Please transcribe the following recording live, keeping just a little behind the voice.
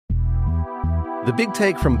The Big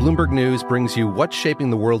Take from Bloomberg News brings you what's shaping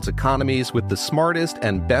the world's economies with the smartest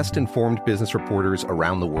and best-informed business reporters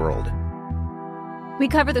around the world. We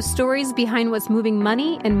cover the stories behind what's moving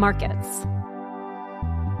money and markets.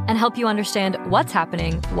 And help you understand what's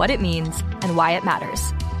happening, what it means, and why it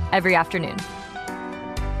matters. Every afternoon.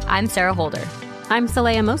 I'm Sarah Holder. I'm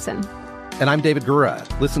Saleha Mohsin. And I'm David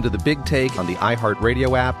Gura. Listen to The Big Take on the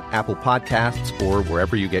iHeartRadio app, Apple Podcasts, or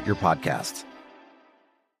wherever you get your podcasts.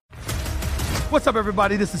 What's up,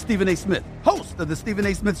 everybody? This is Stephen A. Smith, host of the Stephen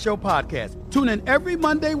A. Smith Show podcast. Tune in every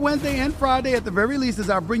Monday, Wednesday, and Friday at the very least as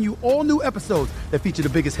I bring you all new episodes that feature the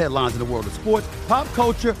biggest headlines in the world of sports, pop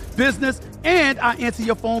culture, business, and I answer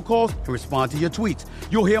your phone calls and respond to your tweets.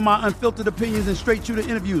 You'll hear my unfiltered opinions and straight-shooter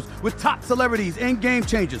interviews with top celebrities and game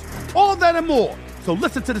changers. All of that and more. So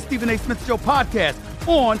listen to the Stephen A. Smith Show podcast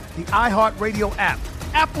on the iHeartRadio app,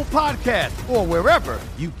 Apple Podcasts, or wherever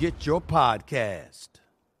you get your podcast.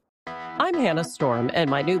 I'm Hannah Storm, and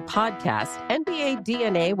my new podcast, NBA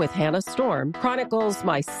DNA with Hannah Storm, chronicles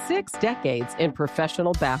my 6 decades in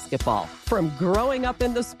professional basketball. From growing up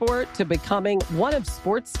in the sport to becoming one of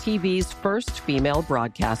sports TV's first female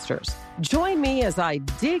broadcasters. Join me as I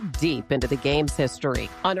dig deep into the game's history,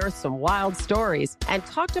 unearth some wild stories, and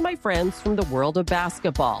talk to my friends from the world of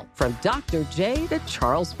basketball, from Dr. J to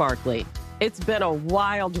Charles Barkley. It's been a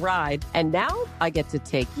wild ride, and now I get to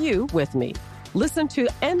take you with me. Listen to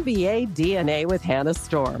NBA DNA with Hannah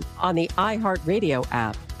Storm on the iHeartRadio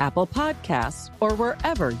app, Apple Podcasts, or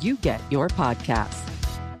wherever you get your podcasts.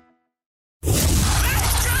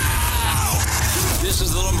 This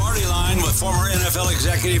is the Lombardi Line with former NFL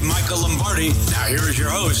executive Michael Lombardi. Now here is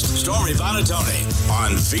your host, Stormy Buonantony,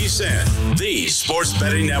 on VSiN, the Sports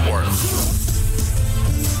Betting Network.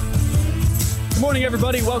 Good morning,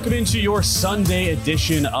 everybody. Welcome into your Sunday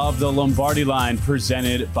edition of the Lombardi Line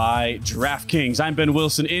presented by DraftKings. I'm Ben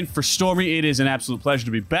Wilson in for Stormy. It is an absolute pleasure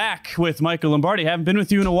to be back with Michael Lombardi. Haven't been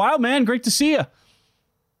with you in a while, man. Great to see you.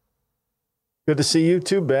 Good to see you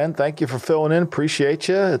too, Ben. Thank you for filling in. Appreciate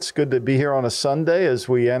you. It's good to be here on a Sunday as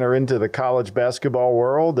we enter into the college basketball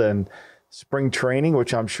world and spring training,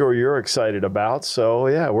 which I'm sure you're excited about. So,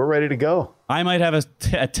 yeah, we're ready to go. I might have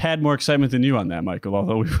a tad more excitement than you on that, Michael,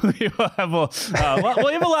 although we have a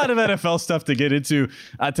lot of NFL stuff to get into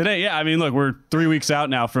today. Yeah, I mean, look, we're 3 weeks out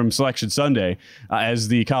now from Selection Sunday as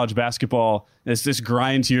the college basketball, as this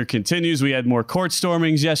grind here continues. We had more court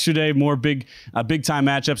stormings yesterday, more big-time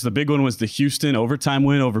matchups. The big one was the Houston overtime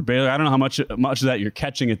win over Baylor. I don't know how much of that you're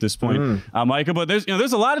catching at this point, Michael, but there's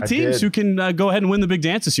a lot of teams who can go ahead and win the big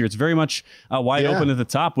dances here. It's very much wide open at the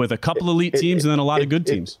top with a couple elite teams and then a lot of good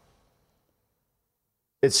teams.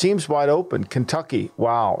 It seems wide open. Kentucky,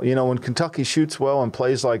 wow. You know, when Kentucky shoots well and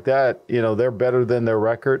plays like that, you know, they're better than their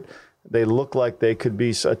record. They look like they could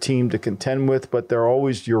be a team to contend with, but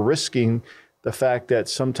you're risking the fact that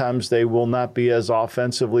sometimes they will not be as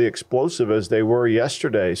offensively explosive as they were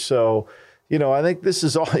yesterday. So, you know, I think this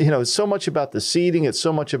is all, you know, it's so much about the seeding. It's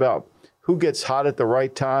so much about who gets hot at the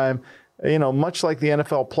right time. You know, much like the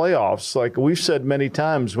NFL playoffs, like we've said many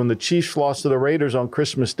times, when the Chiefs lost to the Raiders on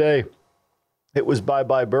Christmas Day, it was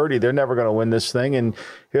bye-bye birdie. They're never going to win this thing. And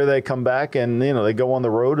here they come back and, you know, they go on the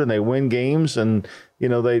road and they win games and, you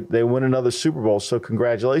know, they win another Super Bowl. So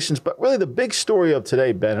congratulations. But really the big story of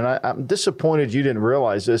today, Ben, and I'm disappointed you didn't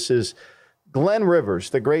realize this, is Glenn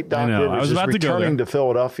Rivers, the great Doc Rivers, is returning to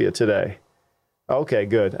Philadelphia today. Okay,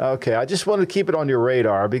 good. Okay, I just wanted to keep it on your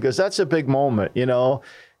radar because that's a big moment, you know.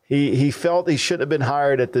 He felt he shouldn't have been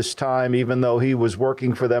hired at this time, even though he was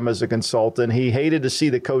working for them as a consultant. He hated to see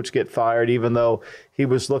the coach get fired, even though he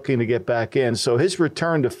was looking to get back in. So his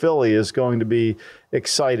return to Philly is going to be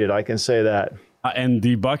excited. I can say that. And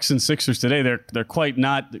the Bucks and Sixers today, they're quite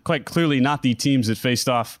clearly not the teams that faced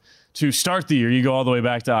off to start the year. You go all the way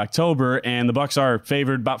back to October, and the Bucks are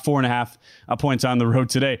favored about 4.5 points on the road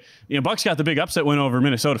today. You know, Bucks got the big upset win over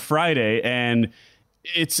Minnesota Friday, and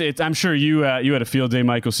It's. I'm sure you had a field day,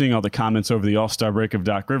 Michael, seeing all the comments over the All-Star break of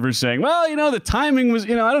Doc Rivers saying, well, you know, the timing was,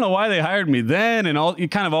 you know, I don't know why they hired me then, and all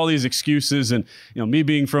these excuses, and you know, me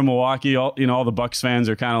being from Milwaukee, all the Bucks fans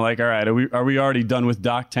are kind of like, all right, are we already done with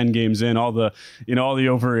Doc 10 games in? All the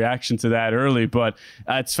overreaction to that early, but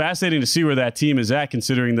it's fascinating to see where that team is at,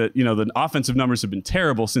 considering that, you know, the offensive numbers have been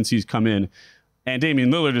terrible since he's come in. And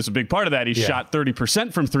Damian Lillard is a big part of that. He shot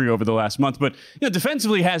 30% from three over the last month, but you know,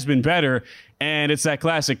 defensively has been better. And it's that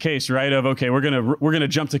classic case, right? Of okay, we're gonna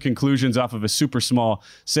jump to conclusions off of a super small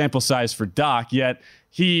sample size for Doc. Yet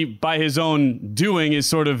he, by his own doing, is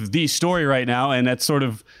sort of the story right now, and it's one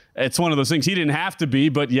of those things he didn't have to be,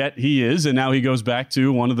 but yet he is, and now he goes back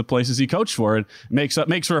to one of the places he coached for. It makes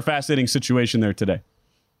for a fascinating situation there today.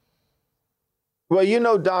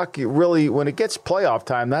 Well, Doc, really, when it gets playoff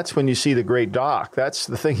time, that's when you see the great Doc. That's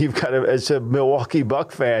the thing you've got to, as a Milwaukee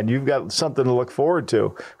Buck fan, you've got something to look forward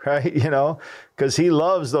to, right? Because he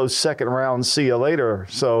loves those second round see you later.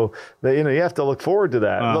 So, you have to look forward to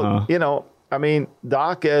that. Look,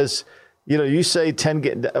 Doc as you say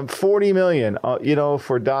 40 million,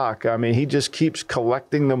 for Doc. I mean, he just keeps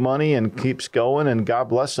collecting the money and keeps going, and God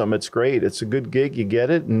bless him. It's great. It's a good gig. You get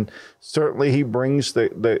it. And certainly he brings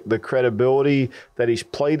the credibility that he's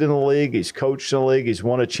played in the league. He's coached in the league. He's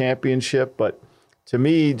won a championship. But to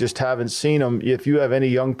me, just haven't seen him. If you have any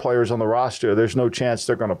young players on the roster, there's no chance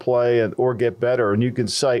they're going to play or get better. And you can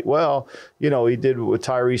cite, he did with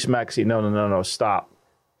Tyrese Maxey. No, stop.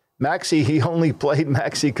 Maxey, he only played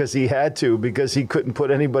Maxey because he had to, because he couldn't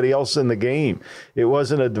put anybody else in the game. It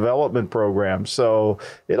wasn't a development program. So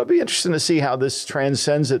it'll be interesting to see how this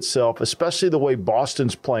transcends itself, especially the way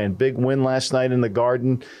Boston's playing. Big win last night in the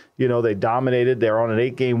Garden. They dominated. They're on an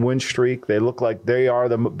 8-game win streak. They look like they are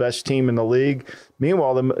the best team in the league.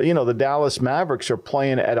 Meanwhile, the Dallas Mavericks are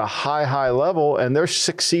playing at a high level, and they're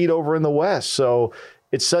 6th seed over in the West. So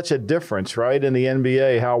it's such a difference, right, in the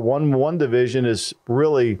NBA, how one division is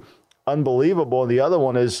really unbelievable and the other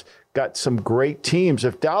one has got some great teams.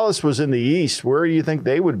 If Dallas was in the East, where do you think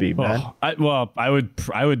they would be, man? I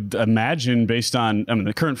would imagine, based on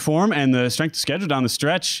the current form and the strength of schedule down the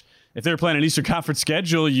stretch, if they were playing an Eastern Conference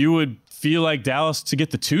schedule, you would feel like Dallas to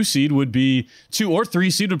get the 2 seed would be 2 or 3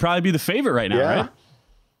 seed would probably be the favorite right now, right?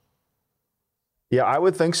 Yeah, I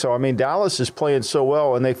would think so. I mean, Dallas is playing so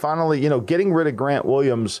well, and they finally, getting rid of Grant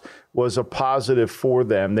Williams was a positive for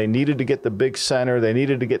them. They needed to get the big center. They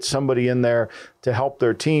needed to get somebody in there to help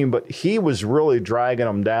their team, but he was really dragging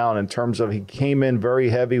them down in terms of he came in very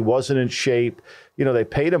heavy, wasn't in shape. They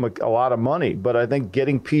paid him a lot of money, but I think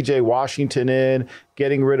getting P.J. Washington in,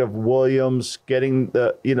 getting rid of Williams, getting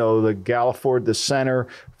the Galliford, the center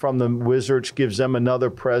from the Wizards gives them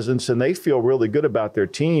another presence, and they feel really good about their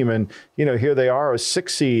team. And, here they are, a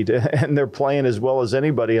 6 seed, and they're playing as well as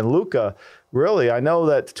anybody. And Luka, really, I know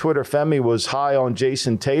that Twitter Femi was high on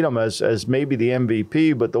Jason Tatum as maybe the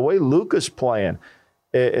MVP, but the way Luka's playing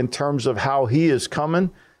in terms of how he is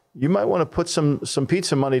coming, you might want to put some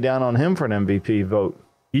pizza money down on him for an MVP vote.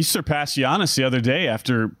 He surpassed Giannis the other day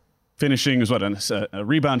after finishing a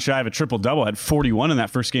rebound shy of a triple-double, had 41 in that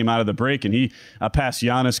first game out of the break, and he passed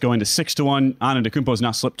Giannis going to 6-1. Antetokounmpo has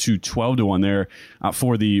now slipped to 12-1 there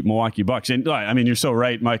for the Milwaukee Bucks. And you're so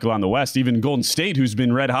right, Michael, on the West. Even Golden State, who's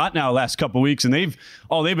been red hot now the last couple of weeks, and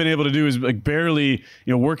all they've been able to do is barely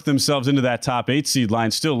work themselves into that top 8 seed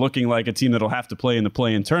line, still looking like a team that'll have to play in the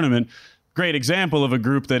play-in tournament. Great example of a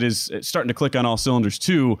group that is starting to click on all cylinders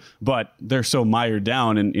too, but they're so mired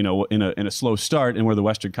down in a slow start, and where the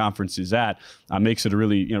Western Conference is at makes it a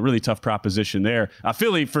really tough proposition there.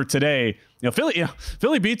 Philly for today,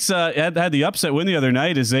 Philly beats had the upset win the other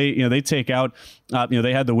night as they take out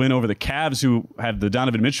they had the win over the Cavs, who have the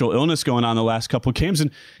Donovan Mitchell illness going on the last couple of games. And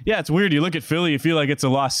it's weird. You look at Philly, you feel like it's a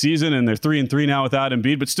lost season, and they're 3-3 now without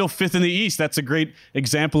Embiid, but still 5th in the East. That's a great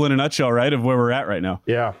example in a nutshell, right, of where we're at right now.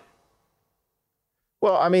 Yeah.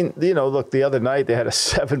 Well, look, the other night they had a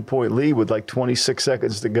 7-point lead with like 26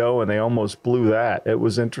 seconds to go, and they almost blew that. It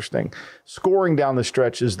was interesting. Scoring down the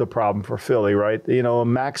stretch is the problem for Philly, right?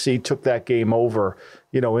 Maxey took that game over,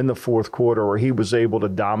 in the fourth quarter, where he was able to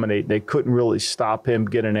dominate. They couldn't really stop him,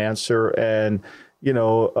 get an answer. And,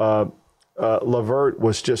 LeVert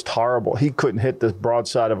was just horrible. He couldn't hit the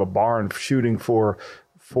broadside of a barn shooting for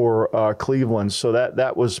Cleveland. So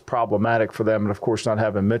that was problematic for them. And, of course, not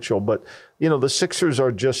having Mitchell. But, the Sixers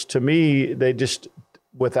are just, to me, they just,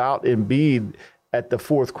 without Embiid at the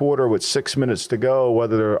fourth quarter with 6 minutes to go,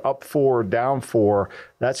 whether they're up 4 or down 4,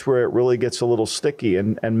 that's where it really gets a little sticky.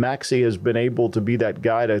 And Maxey has been able to be that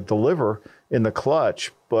guy to deliver in the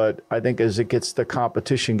clutch. But I think as the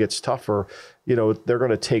competition gets tougher, they're going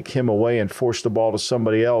to take him away and force the ball to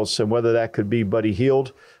somebody else. And whether that could be Buddy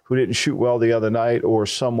Hield, who didn't shoot well the other night, or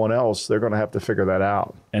someone else, they're going to have to figure that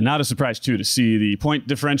out. And not a surprise, too, to see the point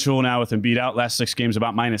differential now with Embiid out. Last 6 games,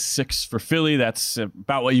 about -6 for Philly. That's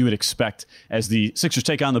about what you would expect as the Sixers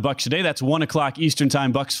take on the Bucks today. That's 1 o'clock Eastern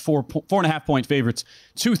time. Bucks 4.5-point favorites,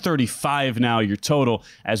 235 now your total.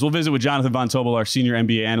 As we'll visit with Jonathan Von Tobel, our senior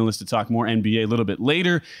NBA analyst, to talk more NBA a little bit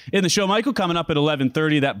later in the show. Michael, coming up at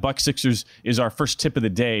 11:30, that Bucks Sixers is our first tip of the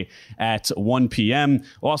day at 1 p.m.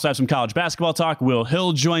 We'll also have some college basketball talk. Will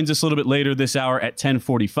Hill joins us a little bit later this hour at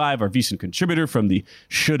 10:45, our VSiN contributor from the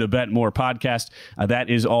Shoulda Bet More podcast. That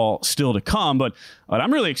is all still to come, but what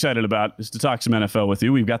I'm really excited about is to talk some NFL with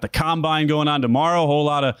you. We've got the Combine going on tomorrow. A whole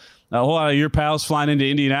lot of your pals flying into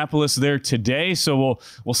Indianapolis there today, so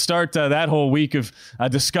we'll start that whole week of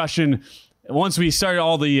discussion once we start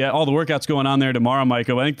all the workouts going on there tomorrow,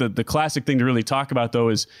 Michael, I think the classic thing to really talk about, though,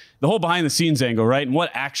 is the whole behind-the-scenes angle, right? And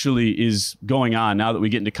what actually is going on now that we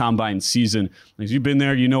get into combine season. As you've been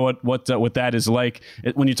there, you know what that is like.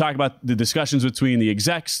 When you talk about the discussions between the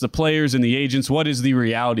execs, the players, and the agents, what is the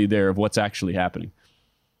reality there of what's actually happening?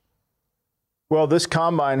 Well, this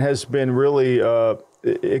combine has been really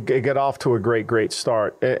it got off to a great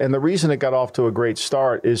start. And the reason it got off to a great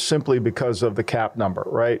start is simply because of the cap number,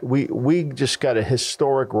 right? We just got a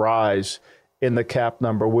historic rise in the cap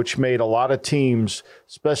number, which made a lot of teams,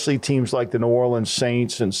 especially teams like the New Orleans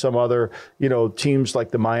Saints and some other, teams like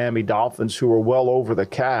the Miami Dolphins who were well over the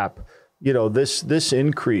cap, this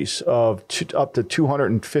increase of up to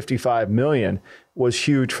 $255 million was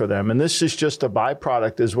huge for them. And this is just a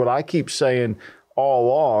byproduct, is what I keep saying all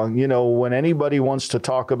along. When anybody wants to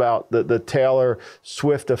talk about the Taylor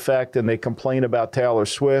Swift effect and they complain about Taylor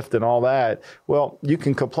Swift and all that, well, you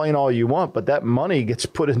can complain all you want, but that money gets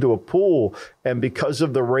put into a pool. And because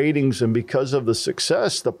of the ratings and because of the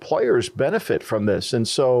success, the players benefit from this. And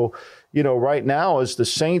so, right now, as the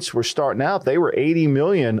Saints were starting out, they were $80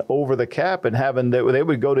 million over the cap, and they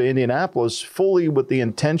would go to Indianapolis fully with the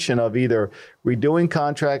intention of either redoing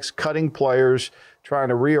contracts, cutting players, trying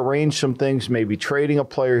to rearrange some things, maybe trading a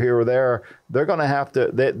player here or there. They're going to have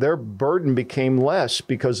to, their burden became less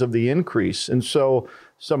because of the increase. And so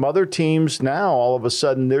some other teams now, all of a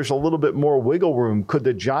sudden, there's a little bit more wiggle room. Could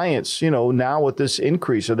the Giants, now with this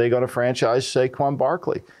increase, are they going to franchise Saquon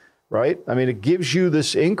Barkley? Right? I mean, it gives you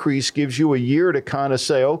this increase, gives you a year to kind of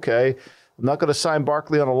say, okay, I'm not going to sign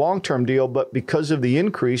Barkley on a long-term deal, but because of the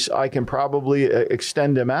increase, I can probably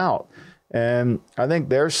extend him out. And I think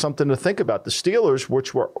there's something to think about. The Steelers,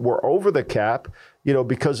 which were over the cap,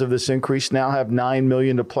 because of this increase, now have $9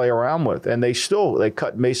 million to play around with. And they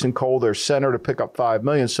cut Mason Cole, their center, to pick up $5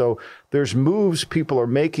 million. So there's moves people are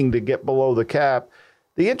making to get below the cap.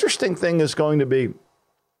 The interesting thing is going to be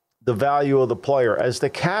the value of the player. As the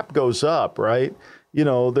cap goes up, right,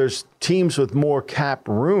 there's teams with more cap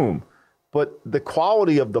room, but the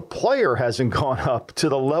quality of the player hasn't gone up to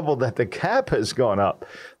the level that the cap has gone up.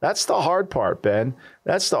 That's the hard part, Ben.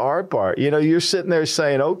 That's the hard part. You're sitting there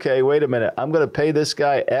saying, okay, wait a minute, I'm going to pay this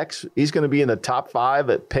guy X. He's going to be in the top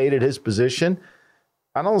 5 at paid at his position.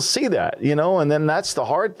 I don't see that, and then that's the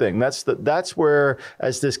hard thing. That's where,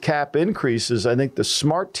 as this cap increases, I think the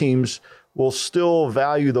smart teams will still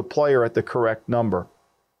value the player at the correct number.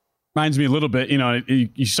 Reminds me a little bit,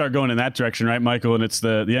 you start going in that direction, right, Michael? And it's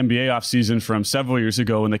the NBA offseason from several years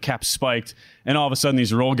ago when the cap spiked, and all of a sudden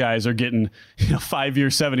these role guys are getting 5-year,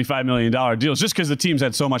 $75 million deals just because the teams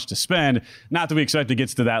had so much to spend. Not that we expect it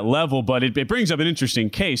gets to that level, but it brings up an interesting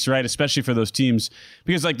case, right, especially for those teams,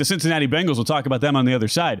 because like the Cincinnati Bengals, we'll talk about them on the other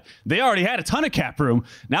side. They already had a ton of cap room.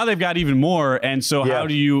 Now they've got even more, and so how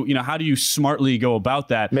do you smartly go about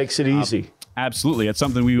that? Makes it easy. Absolutely. It's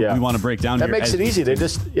something we want to break down that here. That makes it easy. They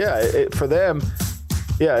just, for them,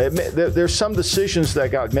 there's some decisions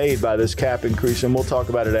that got made by this cap increase, and we'll talk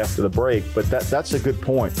about it after the break, but that's a good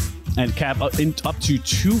point. And cap up to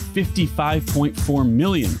 $255.4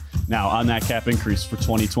 million now on that cap increase for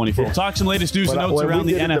 2024. We'll talk some latest news and notes around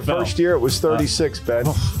the NFL. The first year, it was 36, Ben.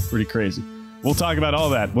 Pretty crazy. We'll talk about all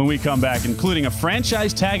that when we come back, including a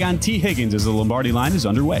franchise tag on T. Higgins as the Lombardi line is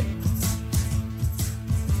underway.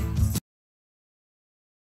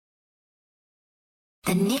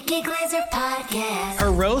 The Nikki Glaser Podcast.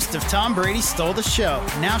 Her roast of Tom Brady stole the show.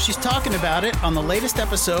 Now she's talking about it on the latest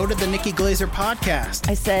episode of the Nikki Glaser Podcast.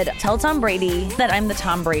 I said, tell Tom Brady that I'm the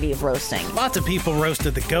Tom Brady of roasting. Lots of people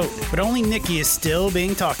roasted the GOAT, but only Nikki is still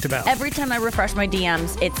being talked about. Every time I refresh my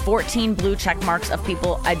DMs, it's 14 blue check marks of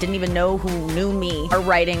people I didn't even know who knew me are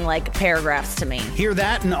writing like paragraphs to me. Hear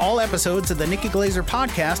that in all episodes of the Nikki Glaser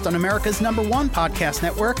Podcast on America's #1 podcast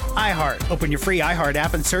network, iHeart. Open your free iHeart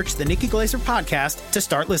app and search the Nikki Glaser Podcast to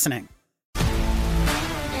start listening.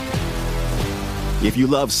 If you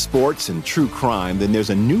love sports and true crime, then there's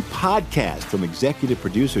a new podcast from executive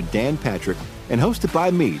producer Dan Patrick and hosted by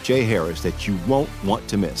me, Jay Harris, that you won't want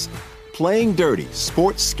to miss. Playing Dirty: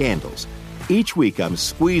 Sports Scandals. Each week, I'm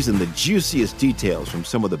squeezing the juiciest details from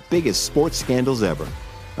some of the biggest sports scandals ever.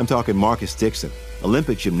 I'm talking Marcus Dixon,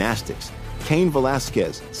 Olympic gymnastics, Cain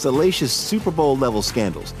Velasquez, salacious Super Bowl-level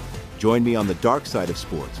scandals. Join me on the dark side of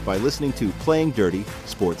sports by listening to Playing Dirty: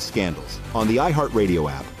 Sports Scandals on the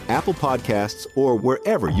iHeartRadio app, Apple Podcasts, or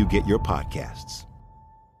wherever you get your podcasts.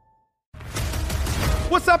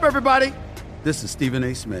 What's up, everybody? This is Stephen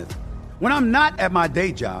A. Smith. When I'm not at my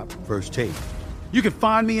day job, First Take, you can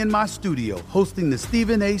find me in my studio hosting the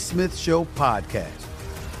Stephen A. Smith Show podcast.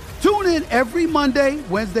 Tune in every Monday,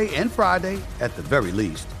 Wednesday, and Friday, at the very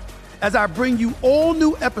least, as I bring you all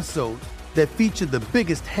new episodes that feature the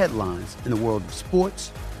biggest headlines in the world of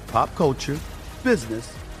sports, pop culture,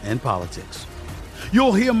 business, and politics.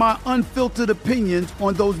 You'll hear my unfiltered opinions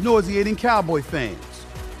on those nauseating Cowboy fans,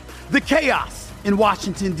 the chaos in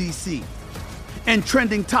Washington, D.C., and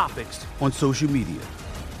trending topics on social media,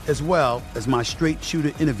 as well as my straight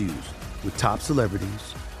shooter interviews with top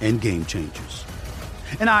celebrities and game changers.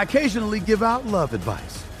 And I occasionally give out love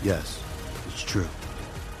advice. Yes, it's true.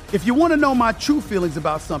 If you want to know my true feelings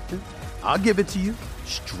about something, I'll give it to you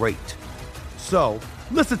straight. So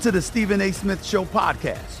listen to the Stephen A. Smith Show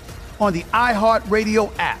podcast on the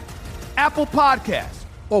iHeartRadio app, Apple Podcasts,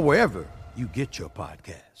 or wherever you get your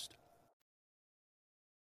podcast.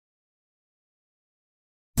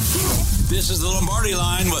 This is the Lombardi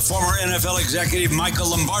Line with former NFL executive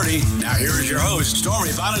Michael Lombardi. Now here is your host, Stormy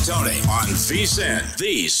Buonantony, on VSiN,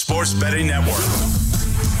 the Sports Betting Network.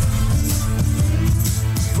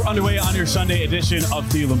 We're underway on your Sunday edition of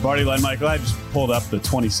the Lombardi Line. Michael, I just pulled up the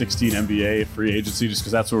 2016 NBA free agency just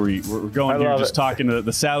because that's where we're going here. Just talking to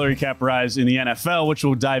the salary cap rise in the NFL, which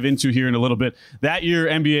we'll dive into here in a little bit. That year,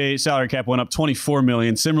 NBA salary cap went up $24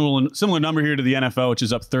 million. Similar number here to the NFL, which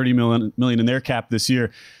is up $30 million in their cap this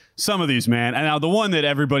year. Some of these, man. And now the one that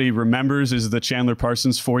everybody remembers is the Chandler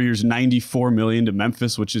Parsons 4 years, $94 million to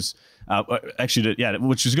Memphis, which is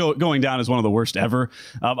which is going down as one of the worst ever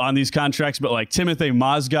on these contracts. But like Timothy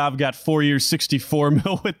Mozgov got 4 years, $64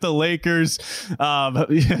 million with the Lakers.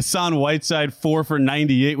 Hassan Whiteside 4 for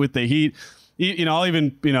 $98 with the Heat.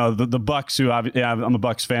 The Bucks, who I'm a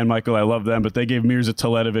Bucks fan, Michael. I love them, but they gave Mirza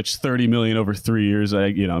Teletovic $30 million over 3 years.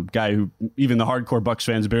 Guy who even the hardcore Bucks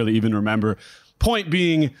fans barely even remember. Point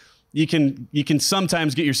being, you can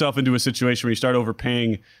sometimes get yourself into a situation where you start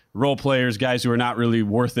overpaying role players, guys who are not really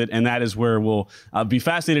worth it, and that is where we'll be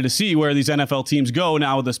fascinated to see where these NFL teams go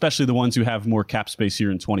now, especially the ones who have more cap space here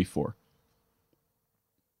in 24.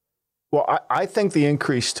 Well, I think the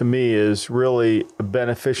increase to me is really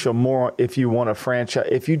beneficial more if you want a franchise,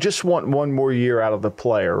 if you just want one more year out of the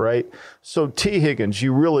player, right? So T. Higgins,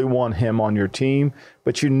 you really want him on your team,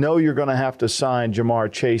 but you know you're going to have to sign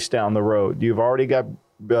Jamar Chase down the road. You've already got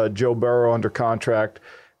Joe Burrow under contract,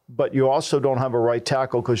 but you also don't have a right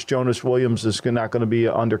tackle because Jonas Williams is not going to be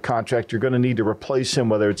under contract. You're going to need to replace him,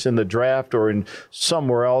 whether it's in the draft or in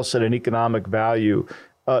somewhere else at an economic value.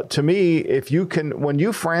 To me, when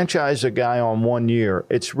you franchise a guy on 1 year,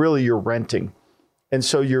 it's really you're renting. And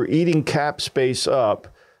so you're eating cap space up,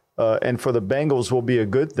 and for the Bengals will be a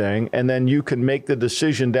good thing. And then you can make the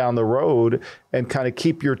decision down the road and kind of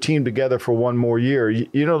keep your team together for one more year.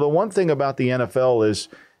 The one thing about the NFL is,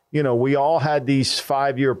 we all had these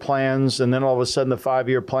 5-year plans, and then all of a sudden the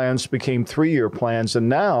 5-year plans became 3-year plans. And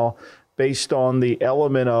now, based on the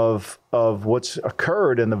element of what's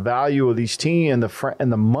occurred and the value of these teams and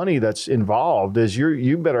the money that's involved, is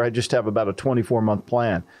you better just have about a 24-month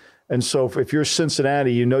plan. And so if you're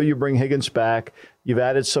Cincinnati, you bring Higgins back. You've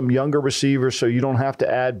added some younger receivers, so you don't have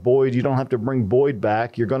to add Boyd. You don't have to bring Boyd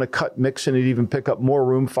back. You're going to cut Mixon and even pick up more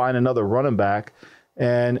room, find another running back,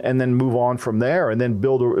 and then move on from there, and then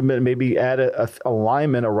maybe add a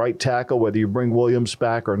lineman, a right tackle, whether you bring Williams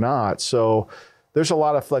back or not. So there's a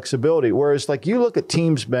lot of flexibility. Whereas, like, you look at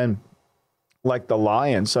teams, Ben, like the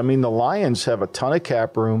Lions. I mean, the Lions have a ton of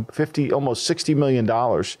cap room, almost $60 million,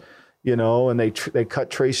 and they cut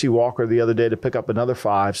Tracy Walker the other day to pick up another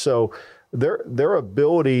 5. So their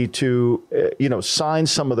ability to, sign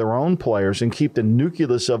some of their own players and keep the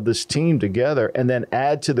nucleus of this team together and then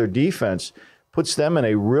add to their defense puts them in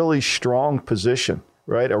a really strong position,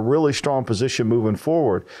 right? A really strong position moving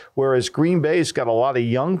forward. Whereas Green Bay's got a lot of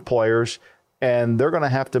young players, and they're going to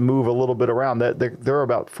have to move a little bit around. They're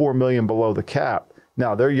about $4 million below the cap.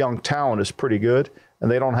 Now, their young talent is pretty good, and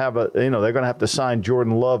they don't have they're going to have to sign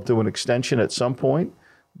Jordan Love to an extension at some point.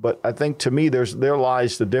 But I think, to me, there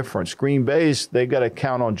lies the difference. Green Bay's, they've got to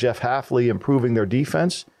count on Jeff Hafley improving their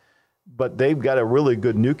defense, but they've got a really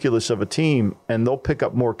good nucleus of a team, and they'll pick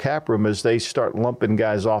up more cap room as they start lumping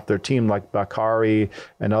guys off their team like Bakari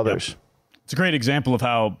and others. Yep. It's a great example of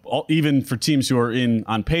how, even for teams who are in,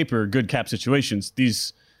 on paper, good cap situations,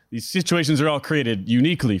 these situations are all created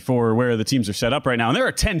uniquely for where the teams are set up right now. And there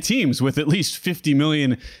are 10 teams with at least $50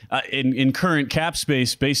 million in current cap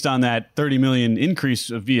space based on that $30 million increase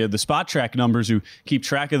via the spot track numbers, who keep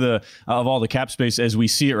track of all the cap space as we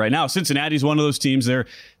see it right now. Cincinnati's one of those teams. They're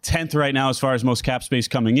 10th right now as far as most cap space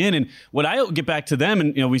coming in. And what I get back to them,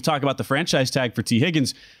 and we talk about the franchise tag for T.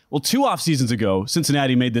 Higgins. Well, 2 off seasons ago,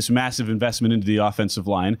 Cincinnati made this massive investment into the offensive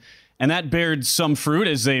line. and that bared some fruit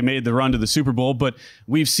as they made the run to the Super Bowl. But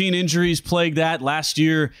we've seen injuries plague that. Last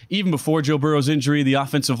year, even before Joe Burrow's injury, the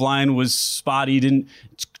offensive line was spotty,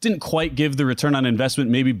 didn't quite give the return on investment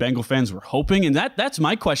maybe Bengal fans were hoping. And that's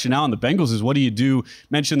my question now on the Bengals is what do you do?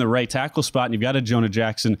 Mention the right tackle spot, and you've got a Jonah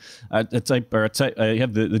Jackson you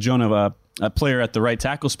have the Jonah player at the right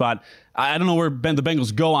tackle spot. I don't know where the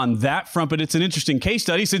Bengals go on that front, but it's an interesting case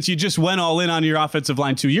study since you just went all in on your offensive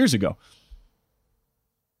line 2 years ago.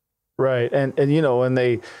 Right. And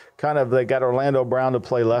they got Orlando Brown to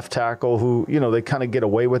play left tackle who, they kind of get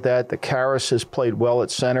away with that. The Karras has played well at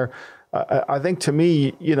center. I think to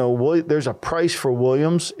me, there's a price for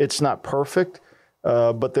Williams. It's not perfect,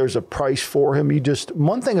 but there's a price for him.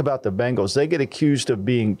 One thing about the Bengals, they get accused of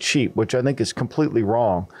being cheap, which I think is completely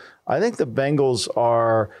wrong. I think the Bengals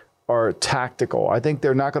are tactical. I think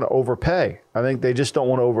they're not going to overpay. I think they just don't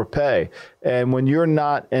want to overpay. And when you're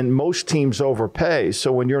not, and most teams overpay,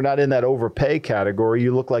 so when you're not in that overpay category,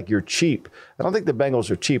 you look like you're cheap. I don't think the Bengals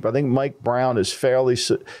are cheap. I think Mike Brown is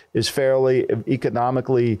fairly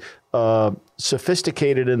economically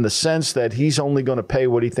sophisticated in the sense that he's only going to pay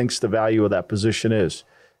what he thinks the value of that position is.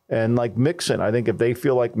 And like Mixon, I think if they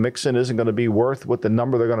feel like Mixon isn't going to be worth what the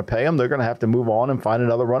number they're going to pay him, they're going to have to move on and find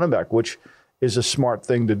another running back, which is a smart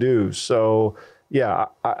thing to do. So, yeah,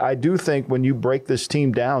 I do think when you break this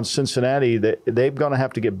team down, Cincinnati, they're going to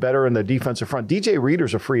have to get better in their defensive front. DJ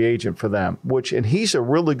Reader's a free agent for them, and he's a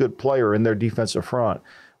really good player in their defensive front,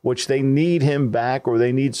 which they need him back or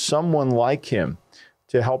they need someone like him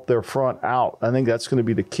to help their front out. I think that's going to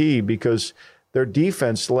be the key because their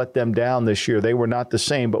defense let them down this year. They were not the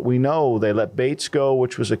same, but we know they let Bates go,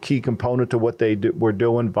 which was a key component to what they were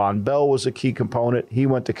doing. Von Bell was a key component. He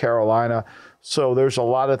went to Carolina. So there's a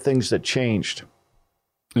lot of things that changed.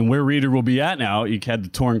 And where Reader will be at now, you had the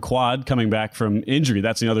torn quad coming back from injury.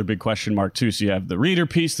 That's another big question mark, too. So you have the Reader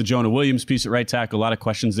piece, the Jonah Williams piece at right tackle. A lot of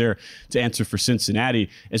questions there to answer for Cincinnati.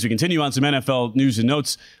 As we continue on some NFL news and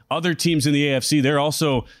notes, other teams in the AFC, they're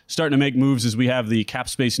also starting to make moves as we have the cap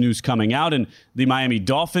space news coming out. And the Miami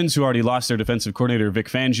Dolphins, who already lost their defensive coordinator, Vic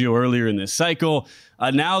Fangio, earlier in this cycle.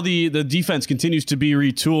 Now the defense continues to be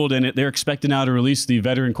retooled, and they're expected now to release the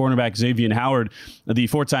veteran cornerback Xavier Howard, the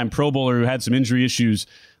four-time Pro Bowler who had some injury issues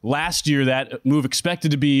last year. That move expected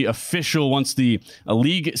to be official once the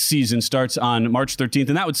league season starts on March 13th,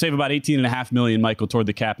 and that would save about $18.5 million, Michael, toward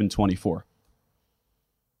the cap in 24.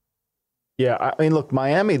 Yeah, I mean, look,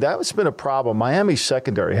 Miami, that's been a problem. Miami's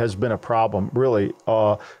secondary has been a problem, really.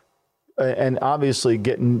 And obviously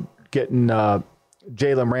getting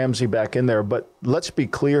Jalen Ramsey back in there. But let's be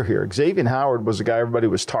clear here. Xavier Howard was a guy everybody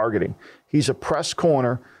was targeting. He's a press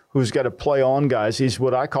corner who's got to play on guys. He's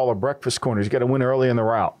what I call a breakfast corner. He's got to win early in the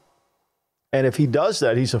route. And if he does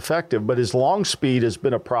that, he's effective. But his long speed has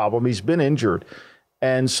been a problem. He's been injured.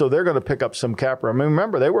 And so they're going to pick up some cap room. I mean,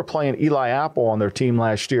 remember, they were playing Eli Apple on their team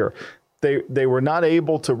last year. They were not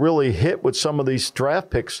able to really hit with some of these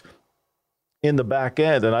draft picks in the back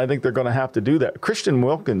end, and I think they're going to have to do that. Christian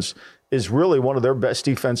Wilkins is really one of their best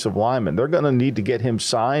defensive linemen. They're going to need to get him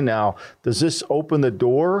signed. Now, does this open the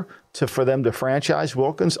door for them to franchise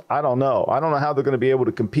Wilkins? I don't know. I don't know how they're going to be able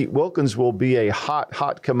to compete. Wilkins will be a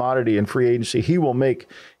hot commodity in free agency. He will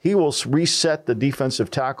reset the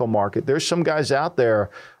defensive tackle market. There's some guys out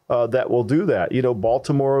there that will do that.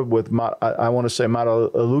 Baltimore with, I want to say,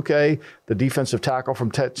 Mataluke, the defensive tackle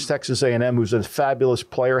from Texas A&M, who's a fabulous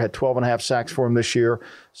player, had 12.5 sacks for him this year.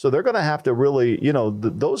 So they're going to have to really,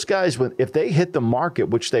 those guys, if they hit the market,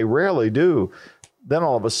 which they rarely do, then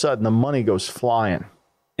all of a sudden the money goes flying.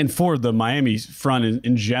 And for the Miami front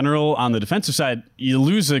in general, on the defensive side, you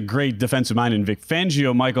lose a great defensive mind in Vic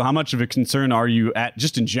Fangio. Michael, how much of a concern are you at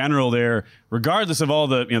just in general there, regardless of all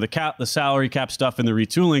the the salary cap stuff and the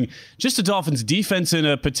retooling, just the Dolphins' defense and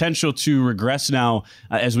a potential to regress now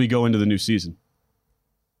as we go into the new season?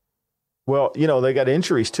 Well, they got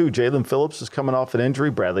injuries too. Jalen Phillips is coming off an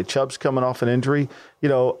injury. Bradley Chubb's coming off an injury.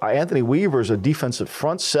 Anthony Weaver's a defensive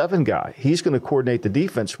front seven guy. He's going to coordinate the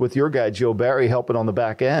defense with your guy, Joe Barry, helping on the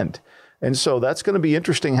back end. And so that's going to be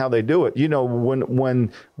interesting how they do it.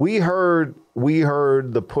 When we heard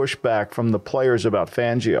the pushback from the players about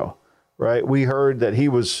Fangio, right? We heard that he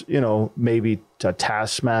was, maybe a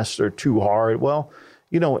taskmaster too hard. Well,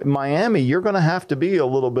 in Miami, you're going to have to be a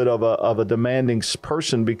little bit of a demanding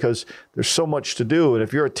person because there's so much to do. And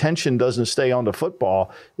if your attention doesn't stay on the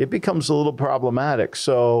football, it becomes a little problematic.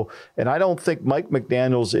 So, and I don't think Mike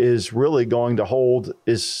McDaniels is really going to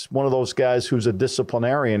is one of those guys who's a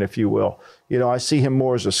disciplinarian, if you will. I see him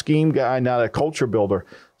more as a scheme guy, not a culture builder.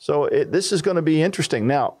 So this is going to be interesting.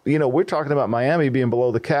 Now, we're talking about Miami being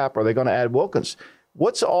below the cap. Are they going to add Wilkins?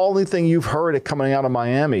 What's the only thing you've heard coming out of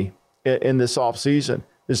Miami in this offseason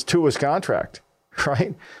is Tua's contract,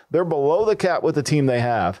 right? They're below the cap with the team they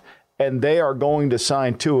have, and they are going to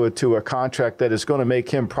sign Tua to a contract that is going to make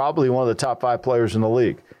him probably one of the top 5 players in the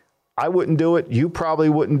league. I wouldn't do it. You probably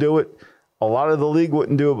wouldn't do it. A lot of the league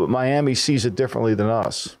wouldn't do it, but Miami sees it differently than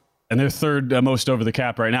us. And they're third most over the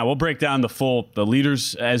cap right now. We'll break down the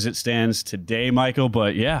leaders as it stands today, Michael.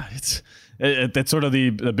 But yeah, that's sort of the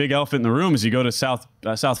big elephant in the room as you go to South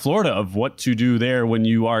Florida of what to do there when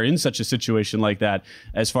you are in such a situation like that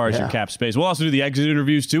as far as your cap space. We'll also do the exit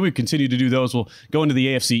interviews too. We continue to do those. We'll go into the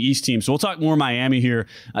AFC East team. So we'll talk more Miami here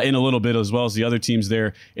in a little bit, as well as the other teams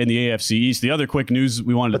there in the AFC East. The other quick news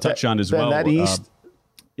we wanted to touch on as well. That East,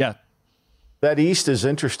 yeah. That East is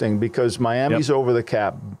interesting because Miami's over the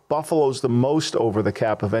cap. Buffalo's the most over the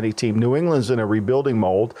cap of any team. New England's in a rebuilding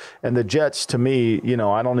mold. And the Jets, to me,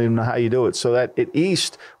 I don't even know how you do it. So that at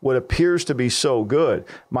East, what appears to be so good.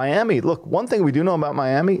 Miami, look, one thing we do know about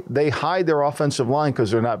Miami, they hide their offensive line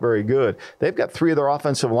because they're not very good. They've got 3 of their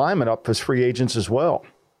offensive linemen up as free agents as well.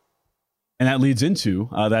 And that leads into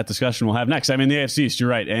that discussion we'll have next. I mean, the AFC East, you're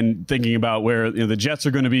right. And thinking about where the Jets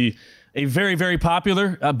are going to be a very, very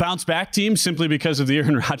popular bounce-back team simply because of the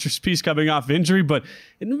Aaron Rodgers piece coming off injury. But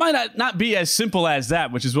it might not be as simple as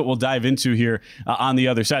that, which is what we'll dive into here on the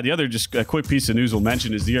other side. The other just a quick piece of news we'll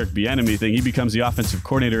mention is the Eric Bieniemy thing. He becomes the offensive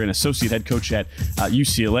coordinator and associate head coach at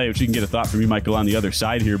UCLA, which you can get a thought from you, Michael, on the other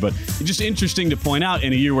side here. But it's just interesting to point out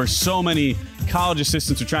in a year where so many college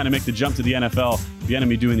assistants are trying to make the jump to the NFL,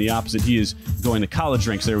 Bieniemy doing the opposite. He is going to college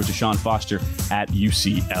ranks there with Deshaun Foster at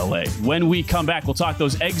UCLA. When we come back, we'll talk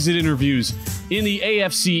those exit interviews in the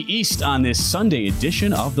AFC East on this Sunday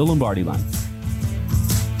edition of the Lombardi Line.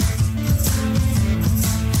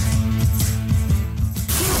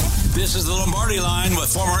 This is the Lombardi Line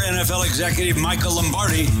with former NFL executive Michael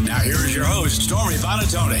Lombardi. Now here is your host, Stormy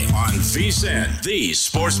Bonatoni, on VSiN, the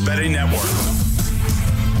Sports Betting Network.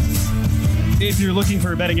 If you're looking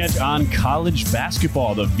for a betting edge on college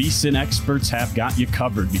basketball, the VSiN experts have got you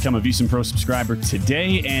covered. Become a VSiN Pro subscriber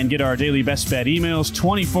today and get our daily best bet emails,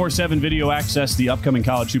 24/7 video access, the upcoming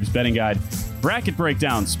college hoops betting guide, bracket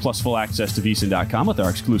breakdowns, plus full access to VSiN.com with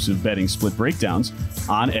our exclusive betting split breakdowns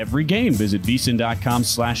on every game. Visit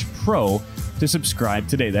VSiN.com/pro to subscribe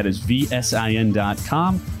today. That is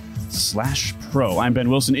VSIN.com/pro. I'm Ben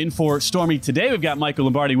Wilson in for Stormy today. We've got Michael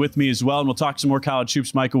Lombardi with me as well, and we'll talk some more college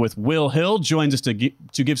hoops. Michael with Will Hill joins us to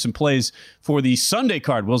give some plays for the Sunday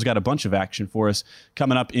card. Will's got a bunch of action for us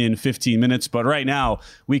coming up in 15 minutes, but right now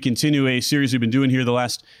we continue a series we've been doing here the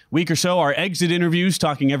last week or so, our exit interviews,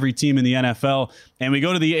 talking every team in the NFL, and we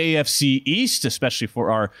go to the AFC East, especially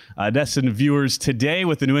for our destined viewers today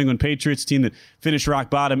with the New England Patriots team that finished rock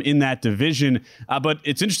bottom in that division. But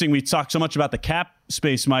it's interesting, we talked so much about the cap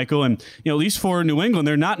space, Michael, and at least for New England,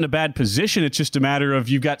 they're not in a bad position. It's just a matter of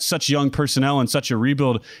you've got such young personnel and such a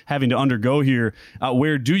rebuild having to undergo here.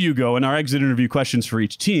 Where do you go? And our exit interview questions for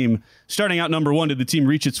each team. Starting out, number one, did the team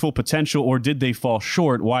reach its full potential or did they fall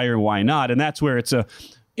short? Why or why not? And that's where it's a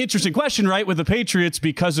interesting question, right, with the Patriots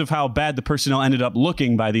because of how bad the personnel ended up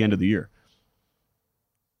looking by the end of the year.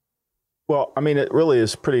 Well, I mean, it really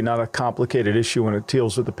is pretty not a complicated issue when it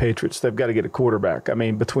deals with the Patriots. They've got to get a quarterback. I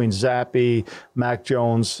mean, between Zappe, Mac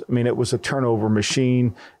Jones, I mean, it was a turnover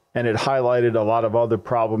machine, and it highlighted a lot of other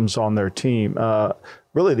problems on their team.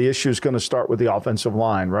 Really, the issue is going to start with the offensive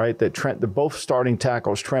line, right? That they're both starting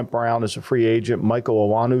tackles. Trent Brown is a free agent. Michael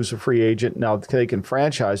Owanu is a free agent. Now they can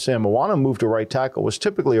franchise him. Owanu moved to right tackle, was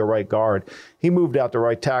typically a right guard. He moved out to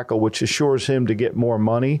right tackle, which assures him to get more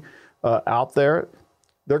money out there.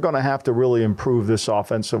 They're going to have to really improve this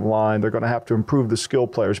offensive line. They're going to have to improve the skill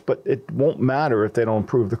players, but it won't matter if they don't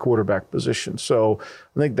improve the quarterback position. So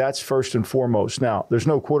I think that's first and foremost. Now, there's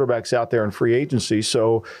no quarterbacks out there in free agency,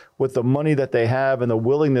 so with the money that they have and the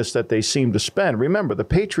willingness that they seem to spend, remember, the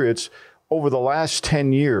Patriots over the last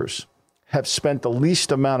 10 years have spent the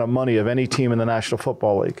least amount of money of any team in the National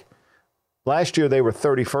Football League. Last year, they were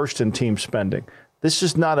 31st in team spending. This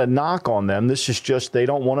is not a knock on them. This is just they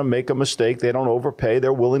don't want to make a mistake. They don't overpay.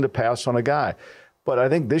 They're willing to pass on a guy. But I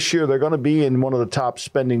think this year they're going to be in one of the top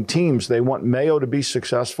spending teams. They want Mayo to be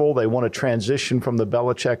successful. They want to transition from the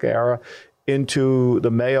Belichick era into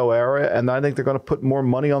the Mayo era. And I think they're going to put more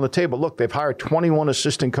money on the table. Look, they've hired 21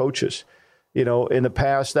 assistant coaches. In the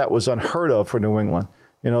past, that was unheard of for New England.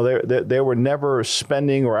 They were never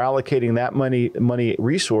spending or allocating that money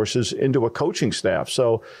resources into a coaching staff.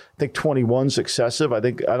 So I think 21's excessive. I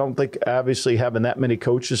don't think obviously having that many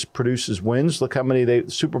coaches produces wins. Look how many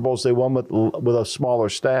Super Bowls they won with a smaller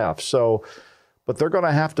staff. So, but they're going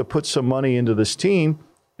to have to put some money into this team.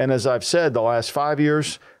 And as I've said, the last 5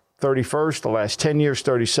 years, 31st, the last 10 years,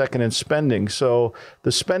 32nd in spending. So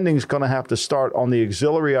the spending is going to have to start on the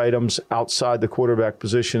auxiliary items outside the quarterback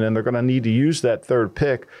position, and they're going to need to use that third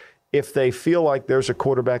pick if they feel like there's a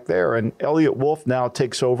quarterback there. And Elliott Wolf now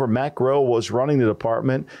takes over. Matt Groh was running the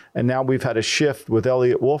department, and now we've had a shift with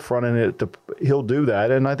Elliott Wolf running it. He'll do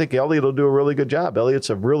that, and I think Elliott will do a really good job. Elliott's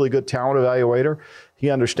a really good talent evaluator. He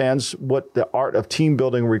understands what the art of team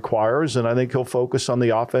building requires, and I think he'll focus on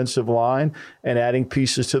the offensive line and adding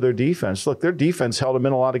pieces to their defense. Look, their defense held them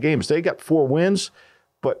in a lot of games. They got 4 wins,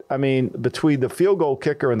 but, I mean, between the field goal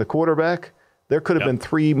kicker and the quarterback, there could have been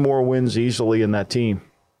 3 more wins easily in that team.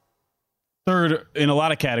 Third in a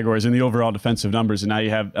lot of categories in the overall defensive numbers, and now you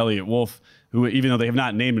have Elliott Wolf, who, even though they have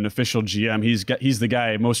not named an official GM, he's the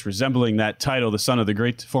guy most resembling that title, the son of the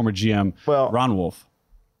great former GM, Ron Wolf.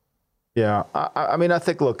 Yeah, I mean, I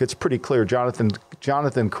think, look, it's pretty clear.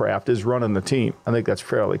 Jonathan Kraft is running the team. I think that's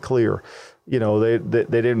fairly clear. You know, they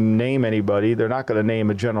didn't name anybody. They're not going to name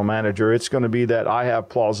a general manager. It's going to be that I have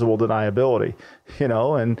plausible deniability, you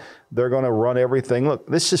know, and they're going to run everything. Look,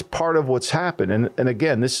 this is part of what's happened. And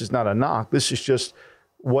again, this is not a knock. This is just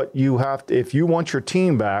what you have to, if you want your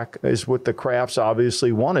team back, is what the Krafts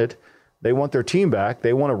obviously wanted. They want their team back.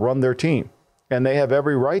 They want to run their team. And they have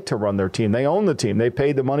every right to run their team. They own the team. They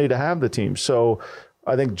paid the money to have the team. So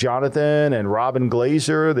I think Jonathan and Robin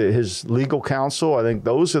Glazer, his legal counsel, I think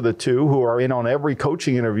those are the two who are in on every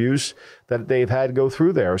coaching interviews that they've had go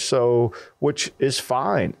through there. So, which is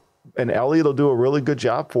fine. And Elliott will do a really good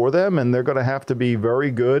job for them, and they're going to have to be very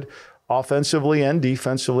good offensively and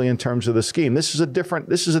defensively in terms of the scheme. This is a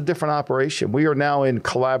different operation. We are now in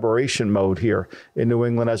collaboration mode here in New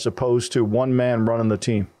England as opposed to one man running the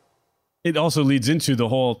team. It also leads into the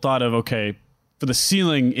whole thought of, okay, for the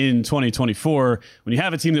ceiling in 2024, when you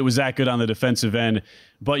have a team that was that good on the defensive end,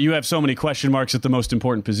 but you have so many question marks at the most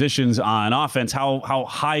important positions on offense, how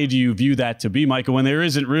high do you view that to be, Michael, when there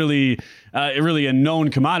isn't really a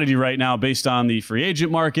known commodity right now based on the free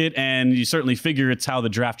agent market, and you certainly figure it's how the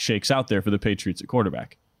draft shakes out there for the Patriots at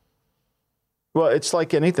quarterback? Well, it's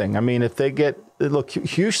like anything. I mean, if they look,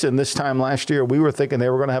 Houston this time last year, we were thinking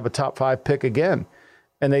they were going to have a top 5 pick again.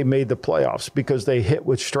 And they made the playoffs because they hit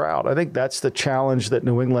with Stroud. I think that's the challenge that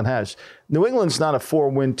New England has. New England's not a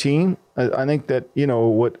 4-win team. I think that, you know,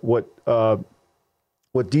 what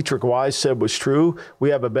Dietrich Wise said was true.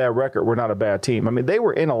 We have a bad record. We're not a bad team. I mean, they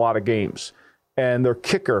were in a lot of games, and their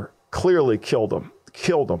kicker clearly killed them,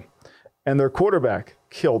 and their quarterback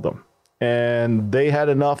killed them, and they had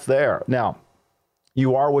enough there. Now,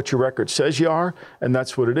 you are what your record says you are, and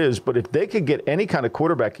that's what it is. But if they could get any kind of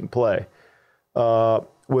quarterbacking play,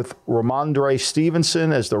 with Ramondre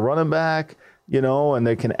Stevenson as the running back, you know, and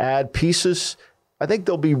they can add pieces, I think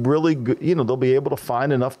they'll be really good. You know, they'll be able to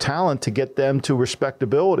find enough talent to get them to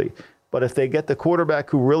respectability. But if they get the quarterback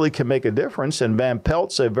who really can make a difference, and Van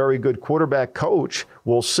Pelt's a very good quarterback coach,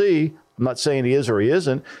 we'll see. I'm not saying he is or he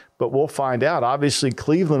isn't, but we'll find out. Obviously,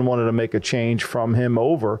 Cleveland wanted to make a change from him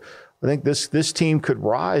over. I think this team could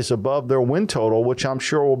rise above their win total, which I'm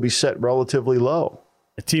sure will be set relatively low.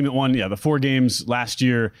 A team that won, the 4 games last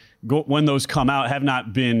year, when those come out, have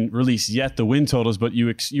not been released yet, the win totals, but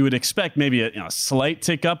you would expect maybe a slight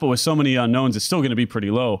tick up, but with so many unknowns, it's still going to be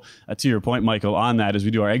pretty low, to your point, Michael, on that as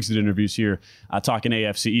we do our exit interviews here, talking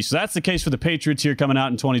AFC East. So that's the case for the Patriots here coming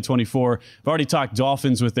out in 2024. I've already talked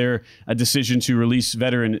Dolphins with their decision to release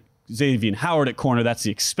veteran Xavier Howard at corner. That's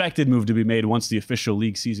the expected move to be made once the official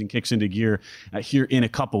league season kicks into gear here in a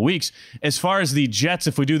couple weeks. As far as the Jets,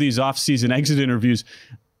 if we do these off-season exit interviews,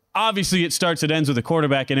 obviously it starts and ends with a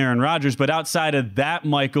quarterback and Aaron Rodgers, but outside of that,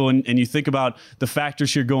 Michael, and you think about the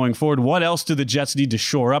factors here going forward, what else do the Jets need to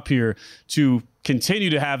shore up here to continue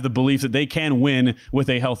to have the belief that they can win with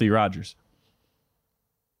a healthy Rodgers?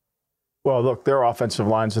 Well, look, their offensive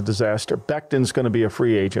line's a disaster. Becton's going to be a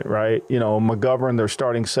free agent, right? You know, McGovern, their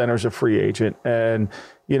starting center's a free agent. And,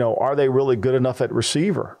 you know, are they really good enough at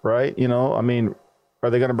receiver, right? You know, I mean,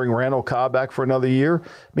 are they going to bring Randall Cobb back for another year?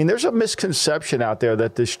 I mean, there's a misconception out there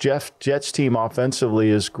that this Jets team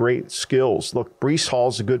offensively is great skills. Look, Breece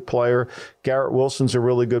Hall's a good player. Garrett Wilson's a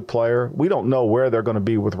really good player. We don't know where they're going to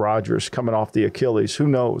be with Rodgers coming off the Achilles. Who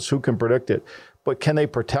knows? Who can predict it? But can they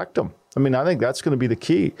protect him? I mean, I think that's going to be the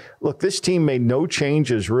key. Look, this team made no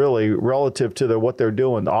changes really relative to what they're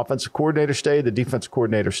doing. The offensive coordinator stayed, the defensive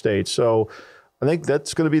coordinator stayed. So I think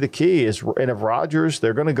that's going to be the key. And if Rodgers,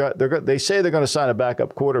 they say they're going to sign a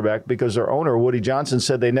backup quarterback because their owner, Woody Johnson,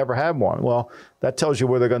 said they never had one. Well, that tells you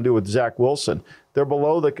what they're going to do with Zach Wilson. They're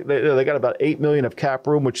below they got about $8 million of cap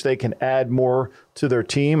room, which they can add more to their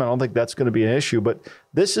team. I don't think that's going to be an issue. But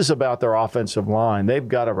this is about their offensive line. They've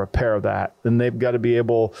got to repair that, and they've got to be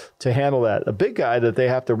able to handle that. A big guy that they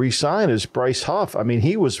have to re-sign is Bryce Huff. I mean,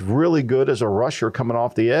 he was really good as a rusher coming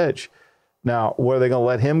off the edge. Now, where are they going to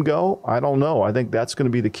let him go? I don't know. I think that's going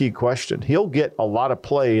to be the key question. He'll get a lot of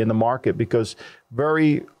play in the market because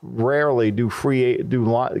very rarely do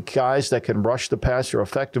guys that can rush the passer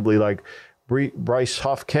effectively like Bryce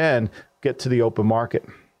Huff can get to the open market.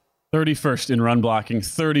 31st in run blocking,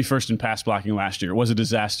 31st in pass blocking last year. It was a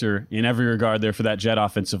disaster in every regard there for that Jet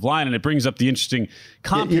offensive line, and it brings up the interesting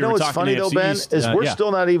comp. You know what's funny though, Ben, is we're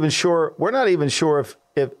still not even sure. We're not even sure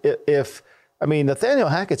if I mean, Nathaniel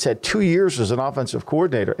Hackett's had 2 years as an offensive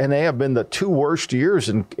coordinator, and they have been the 2 worst years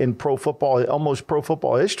in pro football, almost pro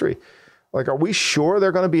football history. Like, are we sure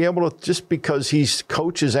they're going to be able to, just because he's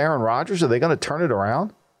coaches Aaron Rodgers, are they going to turn it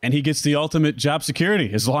around? And he gets the ultimate job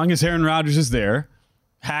security. As long as Aaron Rodgers is there,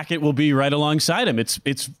 Hackett will be right alongside him. It's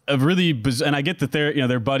a really and I get that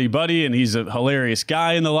they're buddy, and he's a hilarious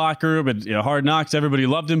guy in the locker room, and Hard Knocks, everybody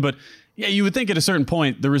loved him, but yeah, you would think at a certain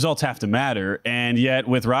point the results have to matter, and yet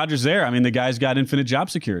with Rodgers there, I mean, the guy's got infinite job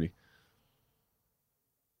security.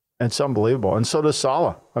 It's unbelievable, and so does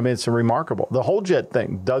Saleh. I mean, it's remarkable. The whole Jet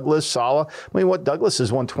thing, Douglas, Saleh. I mean, Douglas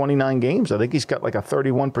has won 29 games. I think he's got like a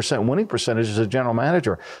 31% winning percentage as a general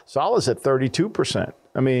manager. Saleh's at 32%.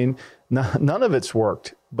 I mean, none of it's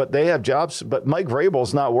worked. But they have jobs. But Mike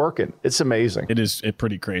Vrabel's not working. It's amazing. It's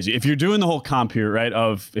pretty crazy. If you're doing the whole comp here, right,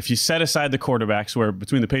 of if you set aside the quarterbacks, where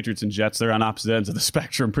between the Patriots and Jets, they're on opposite ends of the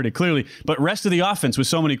spectrum pretty clearly. But rest of the offense with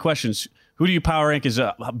so many questions, who do you power rank as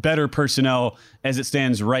a better personnel as it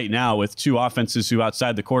stands right now with 2 offenses who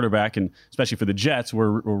outside the quarterback, and especially for the Jets,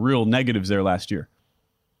 were real negatives there last year?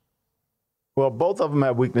 Well, both of them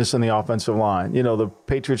have weakness in the offensive line. The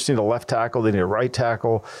Patriots need a left tackle. They need a right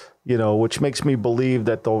tackle, which makes me believe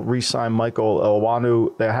that they'll re-sign Michael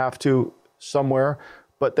Elwanu. They have to somewhere.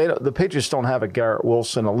 But the Patriots don't have a Garrett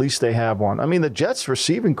Wilson. At least they have one. I mean, the Jets'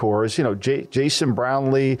 receiving core is, Jason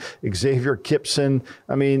Brownlee, Xavier Gipson.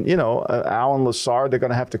 I mean, Alan Lazard, they're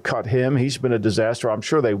going to have to cut him. He's been a disaster. I'm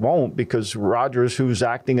sure they won't, because Rodgers, who's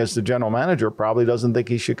acting as the general manager, probably doesn't think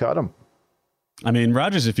he should cut him. I mean,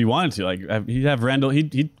 Rodgers, if he wanted to, he'd have Randall,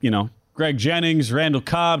 Greg Jennings, Randall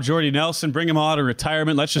Cobb, Jordy Nelson, bring them all out of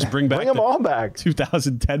retirement. Let's just bring them all back.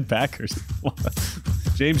 2010 Packers.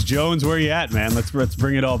 James Jones, where you at, man? Let's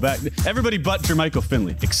bring it all back. Everybody but Jermichael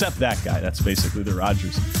Finley, except that guy. That's basically the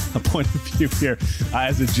Rodgers point of view here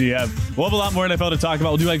as a GM. We'll have a lot more NFL to talk about.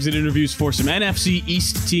 We'll do exit interviews for some NFC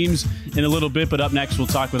East teams in a little bit, but up next, we'll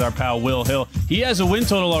talk with our pal Will Hill. He has a win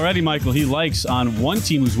total already, Michael, he likes on one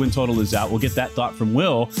team whose win total is out. We'll get that thought from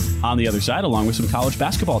Will on the other side, along with some college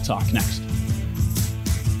basketball talk next.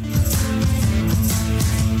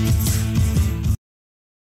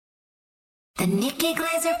 The Nikki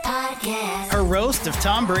Glaser Podcast. Her roast of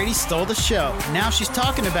Tom Brady stole the show. Now she's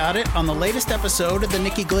talking about it on the latest episode of the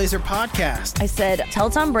Nikki Glaser Podcast. I said,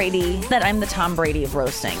 tell Tom Brady that I'm the Tom Brady of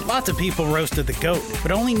roasting. Lots of people roasted the GOAT,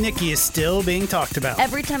 but only Nikki is still being talked about.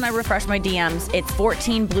 Every time I refresh my DMs, it's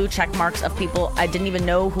 14 blue check marks of people I didn't even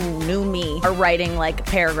know who knew me are writing like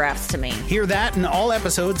paragraphs to me. Hear that in all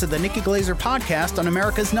episodes of the Nikki Glaser Podcast on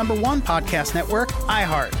America's #1 podcast network,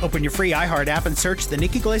 iHeart. Open your free iHeart app and search the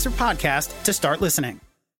Nikki Glaser Podcast to start listening.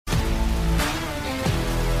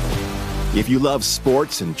 If you love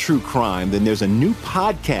sports and true crime, then there's a new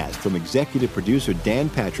podcast from executive producer Dan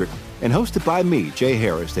Patrick and hosted by me, Jay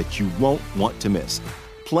Harris, that you won't want to miss.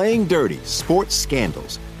 Playing Dirty: Sports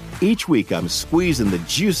Scandals. Each week, I'm squeezing the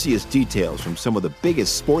juiciest details from some of the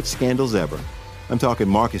biggest sports scandals ever. I'm talking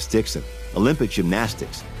Marcus Dixon, Olympic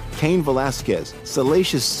gymnastics, Cain Velasquez,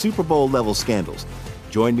 salacious Super Bowl-level scandals.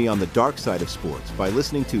 Join me on the dark side of sports by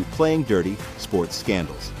listening to Playing Dirty: Sports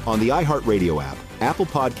Scandals on the iHeartRadio app, Apple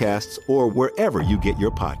Podcasts, or wherever you get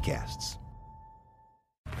your podcasts.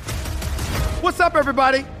 What's up,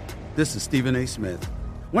 everybody? This is Stephen A. Smith.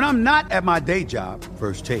 When I'm not at my day job,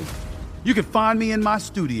 First Take, you can find me in my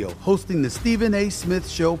studio hosting the Stephen A. Smith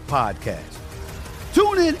Show podcast.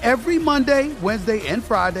 Tune in every Monday, Wednesday, and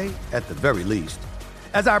Friday, at the very least,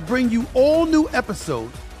 as I bring you all new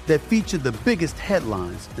episodes that feature the biggest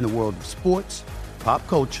headlines in the world of sports, pop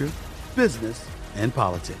culture, business, and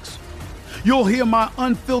politics. You'll hear my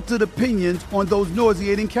unfiltered opinions on those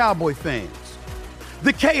nauseating Cowboy fans,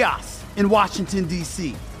 the chaos in Washington,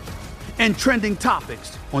 D.C., and trending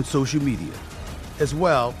topics on social media, as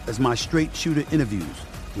well as my straight shooter interviews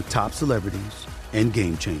with top celebrities and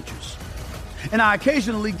game changers. And I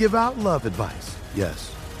occasionally give out love advice.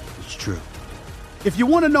 Yes, it's true. If you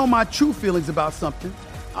want to know my true feelings about something,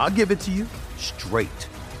 I'll give it to you straight.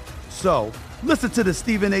 So, listen to the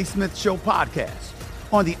Stephen A. Smith Show podcast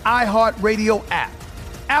on the iHeartRadio app,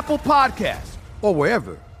 Apple Podcasts, or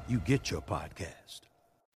wherever you get your podcast.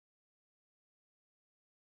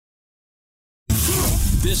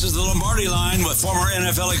 This is the Lombardi Line with former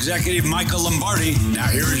NFL executive Michael Lombardi. Now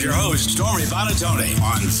here is your host, Stormy Buonantony,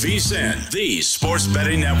 on VSiN, the Sports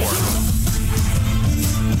Betting Network.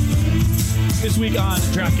 This week on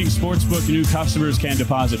DraftKings Sportsbook, new customers can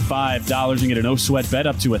deposit $5 and get a no-sweat bet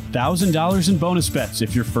up to $1,000 in bonus bets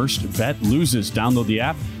if your first bet loses. Download the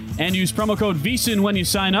app and use promo code VSiN when you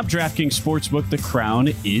sign up. DraftKings Sportsbook, the crown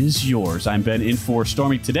is yours. I'm Ben in for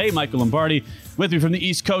Stormy today. Michael Lombardi with me from the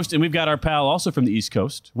East Coast, and we've got our pal also from the East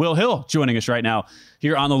Coast, Will Hill, joining us right now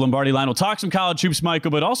here on the Lombardi Line. We'll talk some college hoops,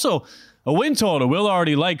 Michael, but also a win total. Will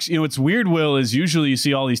already likes. What's weird, Will, is usually you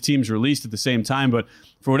see all these teams released at the same time, but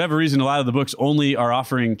for whatever reason, a lot of the books only are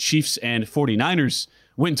offering Chiefs and 49ers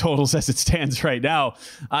win totals as it stands right now.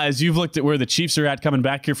 As you've looked at where the Chiefs are at coming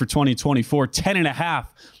back here for 2024, 10.5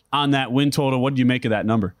 on that win total. What do you make of that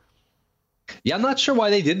number? Yeah, I'm not sure why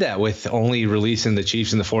they did that with only releasing the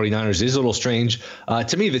Chiefs and the 49ers. It is a little strange.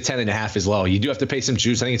 To me, the 10.5 is low. You do have to pay some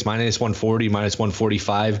juice. I think it's minus 140, minus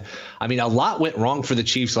 145. I mean, a lot went wrong for the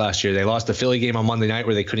Chiefs last year. They lost the Philly game on Monday night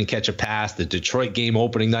where they couldn't catch a pass. The Detroit game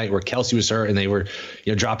opening night where Kelsey was hurt and they were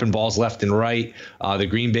dropping balls left and right. The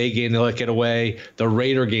Green Bay game, they let get away. The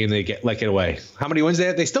Raider game, they let get away. How many wins they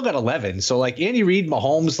had? They still got 11. So, Andy Reid,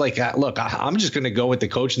 Mahomes, look, I'm just going to go with the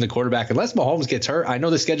coach and the quarterback. Unless Mahomes gets hurt, I know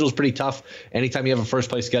the schedule is pretty tough. Anytime you have a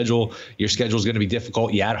first-place schedule, your schedule is going to be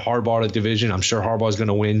difficult. You add Harbaugh to the division. I'm sure Harbaugh is going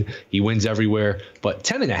to win. He wins everywhere. But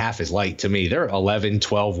 10.5 is light to me. They're 11,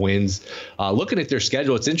 12 wins. Looking at their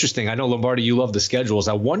schedule, it's interesting. I know, Lombardi, you love the schedules.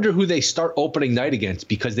 I wonder who they start opening night against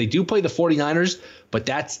because they do play the 49ers, but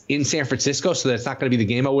that's in San Francisco, so that's not going to be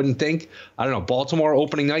the game, I wouldn't think. I don't know. Baltimore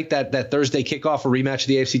opening night, that Thursday kickoff, a rematch of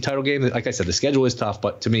the AFC title game. Like I said, the schedule is tough,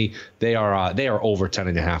 but to me, they are over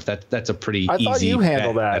 10.5. That's a pretty easy. I thought you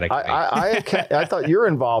handled that. I thought you're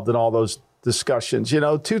involved in all those discussions.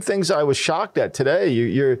 Two things I was shocked at today.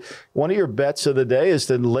 You're one of your bets of the day is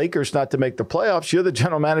the Lakers not to make the playoffs. You're the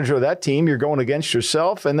general manager of that team. You're going against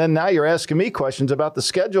yourself. And then now you're asking me questions about the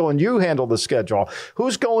schedule, and you handle the schedule.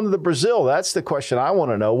 Who's going to the Brazil? That's the question I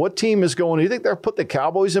want to know. What team is going? Do you think they'll put the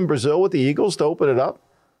Cowboys in Brazil with the Eagles to open it up?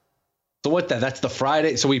 So that's the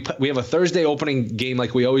Friday. So we have a Thursday opening game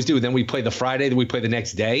like we always do. Then we play the Friday. Then we play the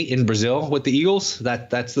next day in Brazil with the Eagles. That's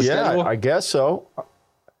the schedule? Yeah, I guess so.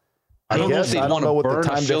 I don't know what the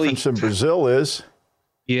time difference in Brazil is.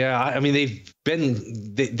 Yeah, I mean they've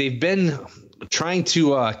been trying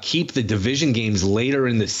to keep the division games later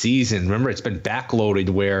in the season. Remember, it's been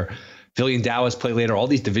backloaded where Philly and Dallas play later. All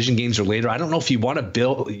these division games are later. I don't know if you want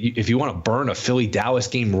to burn a Philly Dallas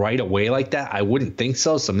game right away like that. I wouldn't think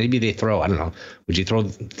so. So maybe they throw. I don't know. Would you throw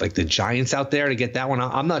the Giants out there to get that one?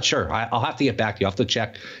 I'm not sure. I'll have to get back to you. I'll have to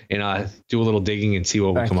check and do a little digging and see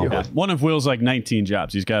what we come up with. One of Will's 19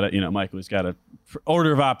 jobs. He's got Michael. He's got a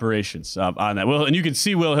order of operations on that. Will, and you can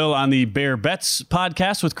see Will Hill on the Bear Bets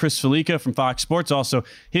podcast with Chris Felica from Fox Sports. Also,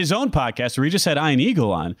 his own podcast where he just had Ian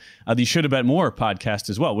Eagle on the Should Have Bet More podcast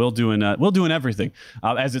as well. Will doing everything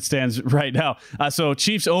as it stands right now. So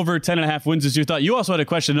Chiefs over 10.5 wins is your thought. You also had a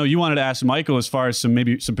question. I know you wanted to ask Michael as far as some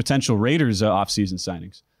potential Raiders offseason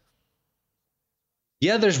signings.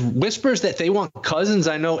 Yeah, there's whispers that they want Cousins.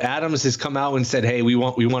 I know Adams has come out and said, hey, we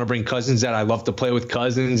want to bring Cousins out. I love to play with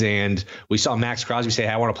Cousins. And we saw Max Crosby say, hey,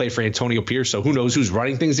 I want to play for Antonio Pierce. So who knows who's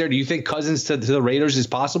running things there? Do you think Cousins to the Raiders is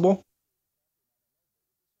possible?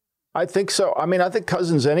 I think so. I mean, I think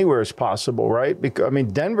Cousins anywhere is possible, right? Because,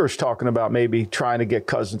 Denver's talking about maybe trying to get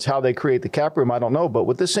Cousins. How they create the cap room, I don't know. But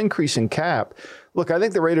with this increase in cap, look, I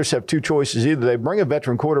think the Raiders have two choices. Either they bring a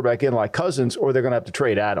veteran quarterback in like Cousins, or they're going to have to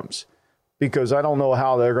trade Adams. Because I don't know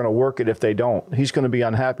how they're going to work it if they don't. He's going to be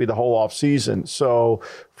unhappy the whole offseason. So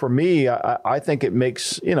for me, I think it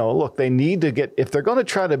makes, look, they need to get, if they're going to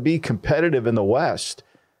try to be competitive in the West,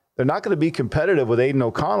 they're not going to be competitive with Aiden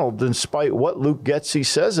O'Connell despite what Luke Getsy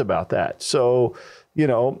says about that. So,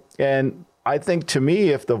 and I think to me,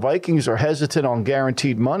 if the Vikings are hesitant on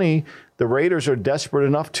guaranteed money, the Raiders are desperate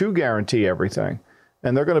enough to guarantee everything.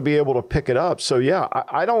 And they're going to be able to pick it up. So, yeah,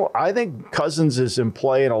 I think Cousins is in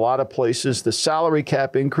play in a lot of places. The salary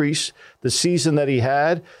cap increase, the season that he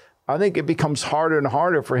had, I think it becomes harder and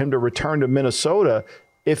harder for him to return to Minnesota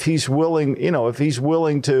if he's willing,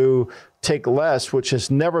 to take less, which has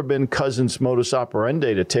never been Cousins' modus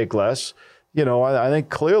operandi to take less. I think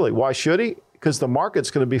clearly, why should he? because the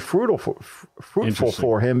market's going to be fruitful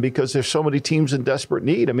for him because there's so many teams in desperate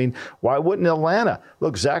need. I mean, why wouldn't Atlanta?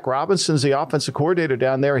 Look, Zach Robinson's the offensive coordinator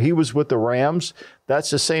down there. He was with the Rams.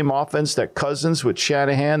 That's the same offense that Cousins with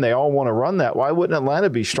Shanahan, they all want to run that. Why wouldn't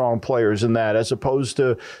Atlanta be strong players in that as opposed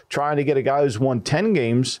to trying to get a guy who's won 10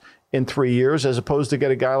 games in 3 years as opposed to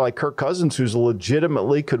get a guy like Kirk Cousins who's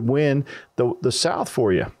legitimately could win the South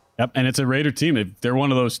for you? Yep, and it's a Raider team. They're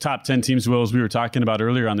one of those top 10 teams, Will, as we were talking about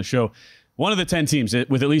earlier on the show. One of the 10 teams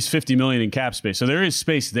with at least $50 million in cap space. So there is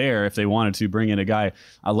space there if they wanted to bring in a guy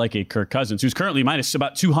like a Kirk Cousins, who's currently minus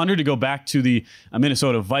about 200 to go back to the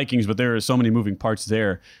Minnesota Vikings. But there are so many moving parts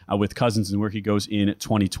there with Cousins and where he goes in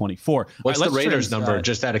 2024. What's the Raiders number?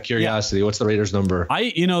 Just out of curiosity, yeah. What's the Raiders number?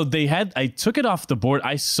 I took it off the board.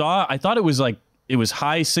 I thought it was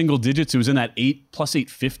high single digits. It was in that plus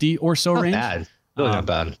 850 or so range. Bad. Really not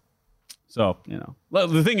bad. So,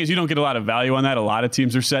 the thing is, you don't get a lot of value on that. A lot of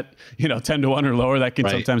teams are set, 10 to 1 or lower. That can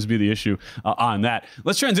sometimes be the issue on that.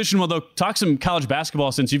 Let's transition, though. Talk some college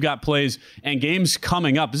basketball since you've got plays and games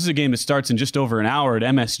coming up. This is a game that starts in just over an hour at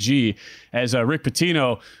MSG as Rick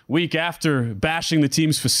Pitino, week after bashing the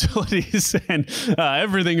team's facilities and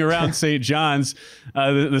everything around St. John's.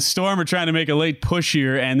 The Storm are trying to make a late push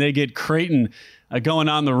here, and they get Creighton going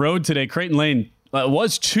on the road today. Creighton Lane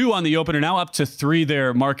was 2 on the opener, now up to 3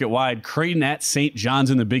 there market-wide. Creighton at St.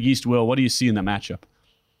 John's in the Big East. Will, what do you see in that matchup?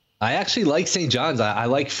 I actually like St. John's. I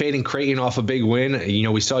like fading Creighton off a big win.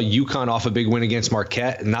 We saw UConn off a big win against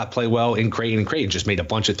Marquette and not play well in Creighton. And Creighton just made a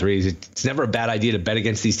bunch of threes. It's never a bad idea to bet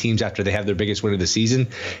against these teams after they have their biggest win of the season.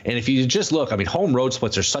 And if you just look, home road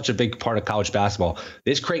splits are such a big part of college basketball.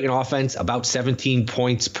 This Creighton offense, about 17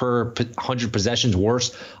 points per 100 possessions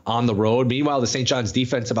worse on the road. Meanwhile, the St. John's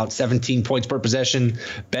defense, about 17 points per possession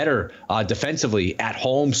better defensively at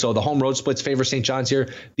home. So the home road splits favor St. John's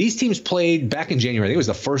here. These teams played back in January. I think it was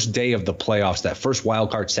the first day of the playoffs, that first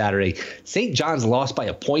wild card Saturday. St. John's lost by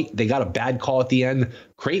a point. They got a bad call at the end.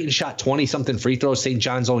 Creighton shot 20-something free throws. St.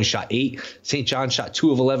 John's only shot 8. St. John's shot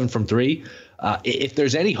 2 of 11 from 3. If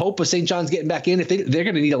there's any hope of St. John's getting back in, they're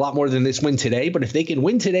going to need a lot more than this win today. But if they can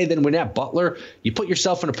win today, then win at Butler, you put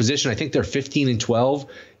yourself in a position. I think they're 15-12.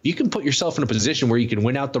 You can put yourself in a position where you can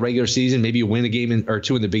win out the regular season. Maybe you win a game or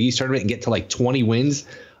 2 in the Big East tournament and get to like 20 wins.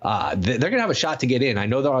 They're going to have a shot to get in. I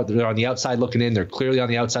know they're on the outside looking in. They're clearly on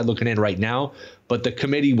the outside looking in right now. But the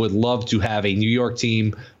committee would love to have a New York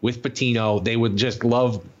team with Pitino. They would just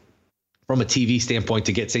love, from a TV standpoint,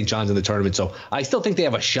 to get St. John's in the tournament. So I still think they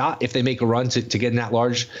have a shot if they make a run to get in that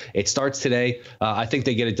large. It starts today. I think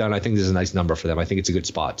they get it done. I think this is a nice number for them. I think it's a good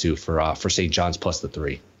spot, too, for St. John's plus the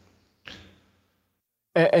 3.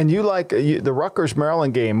 And you like the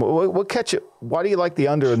Rutgers-Maryland game. What catch it? Why do you like the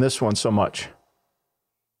under in this one so much?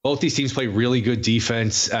 Both these teams play really good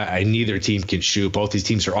defense, and neither team can shoot. Both these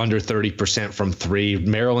teams are under 30% from 3.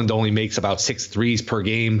 Maryland only makes about 6 threes per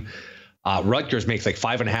game. Rutgers makes like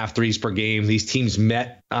 5.5 threes per game. These teams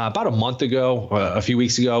met about a month ago, a few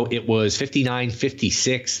weeks ago. It was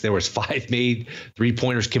 59-56. There was 5 made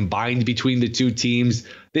 3-pointers combined between the two teams.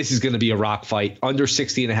 This is going to be a rock fight. Under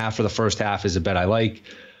 60.5 for the first half is a bet I like.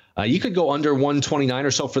 You could go under 129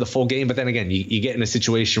 or so for the full game, but then again, you get in a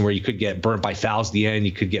situation where you could get burnt by fouls at the end.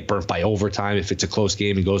 You could get burnt by overtime if it's a close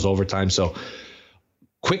game and goes overtime. So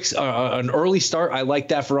an early start, I like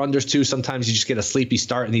that for unders too. Sometimes you just get a sleepy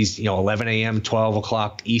start in these 11 a.m., 12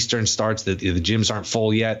 o'clock Eastern starts. The gyms aren't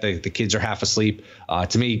full yet. The kids are half asleep.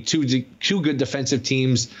 To me, two good defensive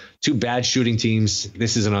teams, 2 bad shooting teams.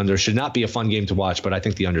 This is an under. Should not be a fun game to watch, but I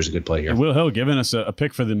think the under is a good play here. And Will Hill giving us a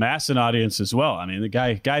pick for the Masson audience as well. I mean, the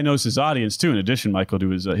guy knows his audience too. In addition, Michael, to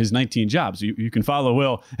his 19 jobs. You can follow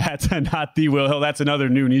Will at Not The Will Hill. That's another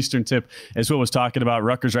noon Eastern tip, as Will was talking about.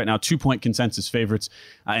 Rutgers right now 2-point consensus favorites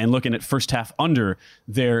and looking at first half under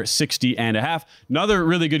their 60.5. Another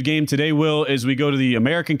really good game today, Will, as we go to the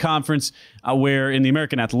American Conference, where in the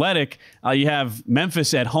American Athletic you have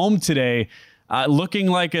Memphis at home today. Looking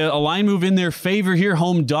like a line move in their favor here,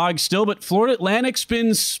 home dog still, but Florida Atlantic's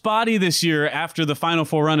been spotty this year after the Final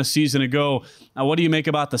Four run a season ago. What do you make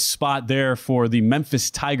about the spot there for the Memphis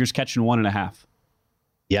Tigers catching 1.5?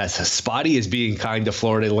 Yes, spotty is being kind to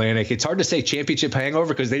Florida Atlantic. It's hard to say championship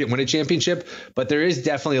hangover because they didn't win a championship, but there is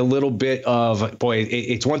definitely a little bit of,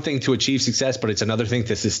 it's one thing to achieve success, but it's another thing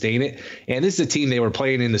to sustain it. And this is a team, they were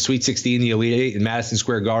playing in the Sweet 16, the Elite 8 in Madison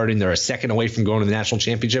Square Garden. They're a second away from going to the national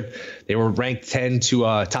championship. They were ranked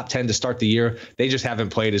top 10 to start the year. They just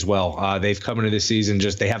haven't played as well. They've come into this season,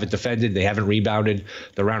 they haven't defended. They haven't rebounded.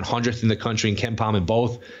 They're around 100th in the country in KenPom in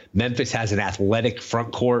both. Memphis has an athletic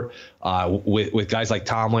front court with guys like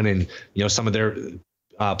Tomlin and some of their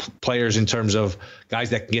players in terms of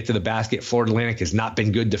guys that can get to the basket. Florida Atlantic has not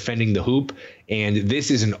been good defending the hoop. And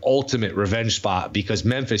this is an ultimate revenge spot because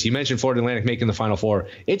Memphis, you mentioned Florida Atlantic making the Final Four.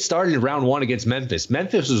 It started in round one against Memphis.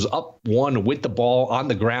 Memphis was up one with the ball on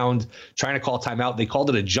the ground, trying to call timeout. They called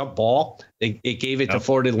it a jump ball. It gave it to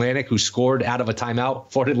Florida Atlantic, who scored out of a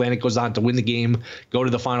timeout. Florida Atlantic goes on to win the game, go to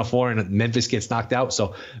the Final Four, and Memphis gets knocked out.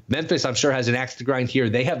 So Memphis, I'm sure, has an axe to grind here.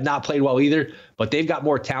 They have not played well either, but they've got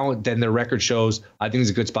more talent than their record shows. I think it's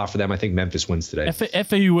a good spot for them. I think Memphis wins today.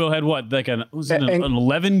 FAU will had what, like an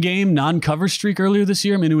 11-game non-cover streak earlier this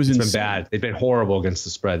year? I mean, it was insane. Been bad. They've been horrible against the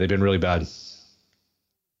spread. They've been really bad.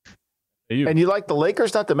 And you like the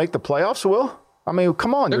Lakers not to make the playoffs, Will? I mean,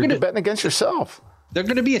 come on. You're betting against yourself. They're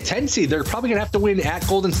going to be a 10 seed. They're probably going to have to win at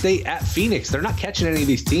Golden State, at Phoenix. They're not catching any of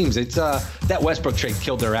these teams. It's that Westbrook trade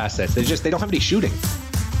killed their assets. They don't have any shooting.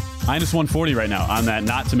 Minus 140 right now on that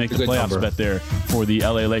not to make the playoffs bet there for the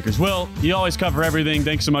LA Lakers. Will, you always cover everything.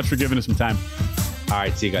 Thanks so much for giving us some time. All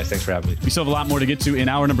right, see you guys. Thanks for having me. We still have a lot more to get to in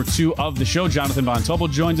hour number 2 of the show. Jonathan Von Tobel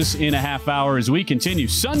joins us in a half hour as we continue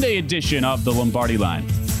Sunday edition of the Lombardi Line.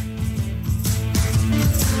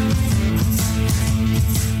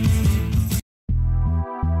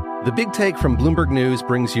 The Big Take from Bloomberg News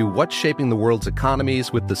brings you what's shaping the world's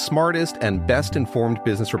economies with the smartest and best-informed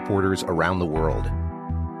business reporters around the world.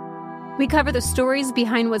 We cover the stories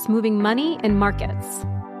behind what's moving money and markets,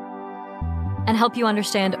 and help you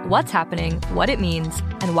understand what's happening, what it means,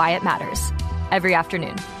 and why it matters every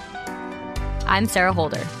afternoon. I'm Sarah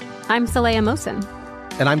Holder. I'm Saleha Mohsin.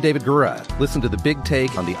 And I'm David Gura. Listen to The Big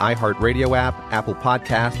Take on the iHeartRadio app, Apple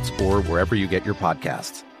Podcasts, or wherever you get your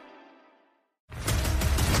podcasts.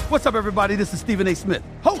 What's up, everybody? This is Stephen A. Smith,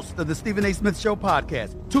 host of the Stephen A. Smith Show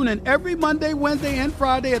podcast. Tune in every Monday, Wednesday, and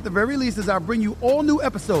Friday at the very least as I bring you all new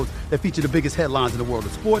episodes that feature the biggest headlines in the world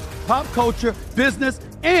of sports, pop culture, business,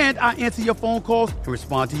 and I answer your phone calls and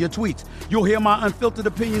respond to your tweets. You'll hear my unfiltered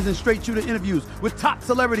opinions and straight-shooter interviews with top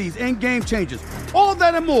celebrities and game changers. All of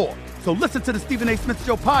that and more. So listen to the Stephen A. Smith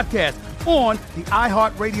Show podcast on the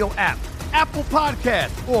iHeartRadio app, Apple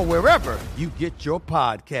Podcasts, or wherever you get your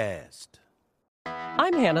podcast.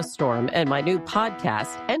 I'm Hannah Storm, and my new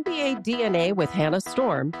podcast, NBA DNA with Hannah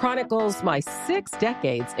Storm, chronicles my 6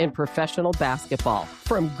 decades in professional basketball.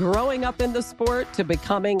 From growing up in the sport to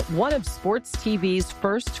becoming one of sports TV's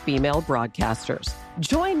first female broadcasters.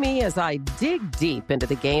 Join me as I dig deep into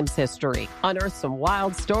the game's history, unearth some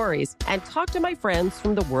wild stories, and talk to my friends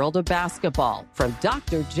from the world of basketball, from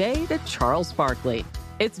Dr. J to Charles Barkley.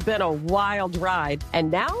 It's been a wild ride, and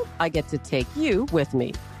now I get to take you with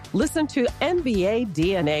me. Listen to NBA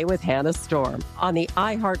DNA with Hannah Storm on the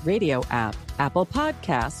iHeartRadio app, Apple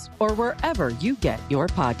Podcasts, or wherever you get your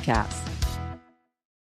podcasts.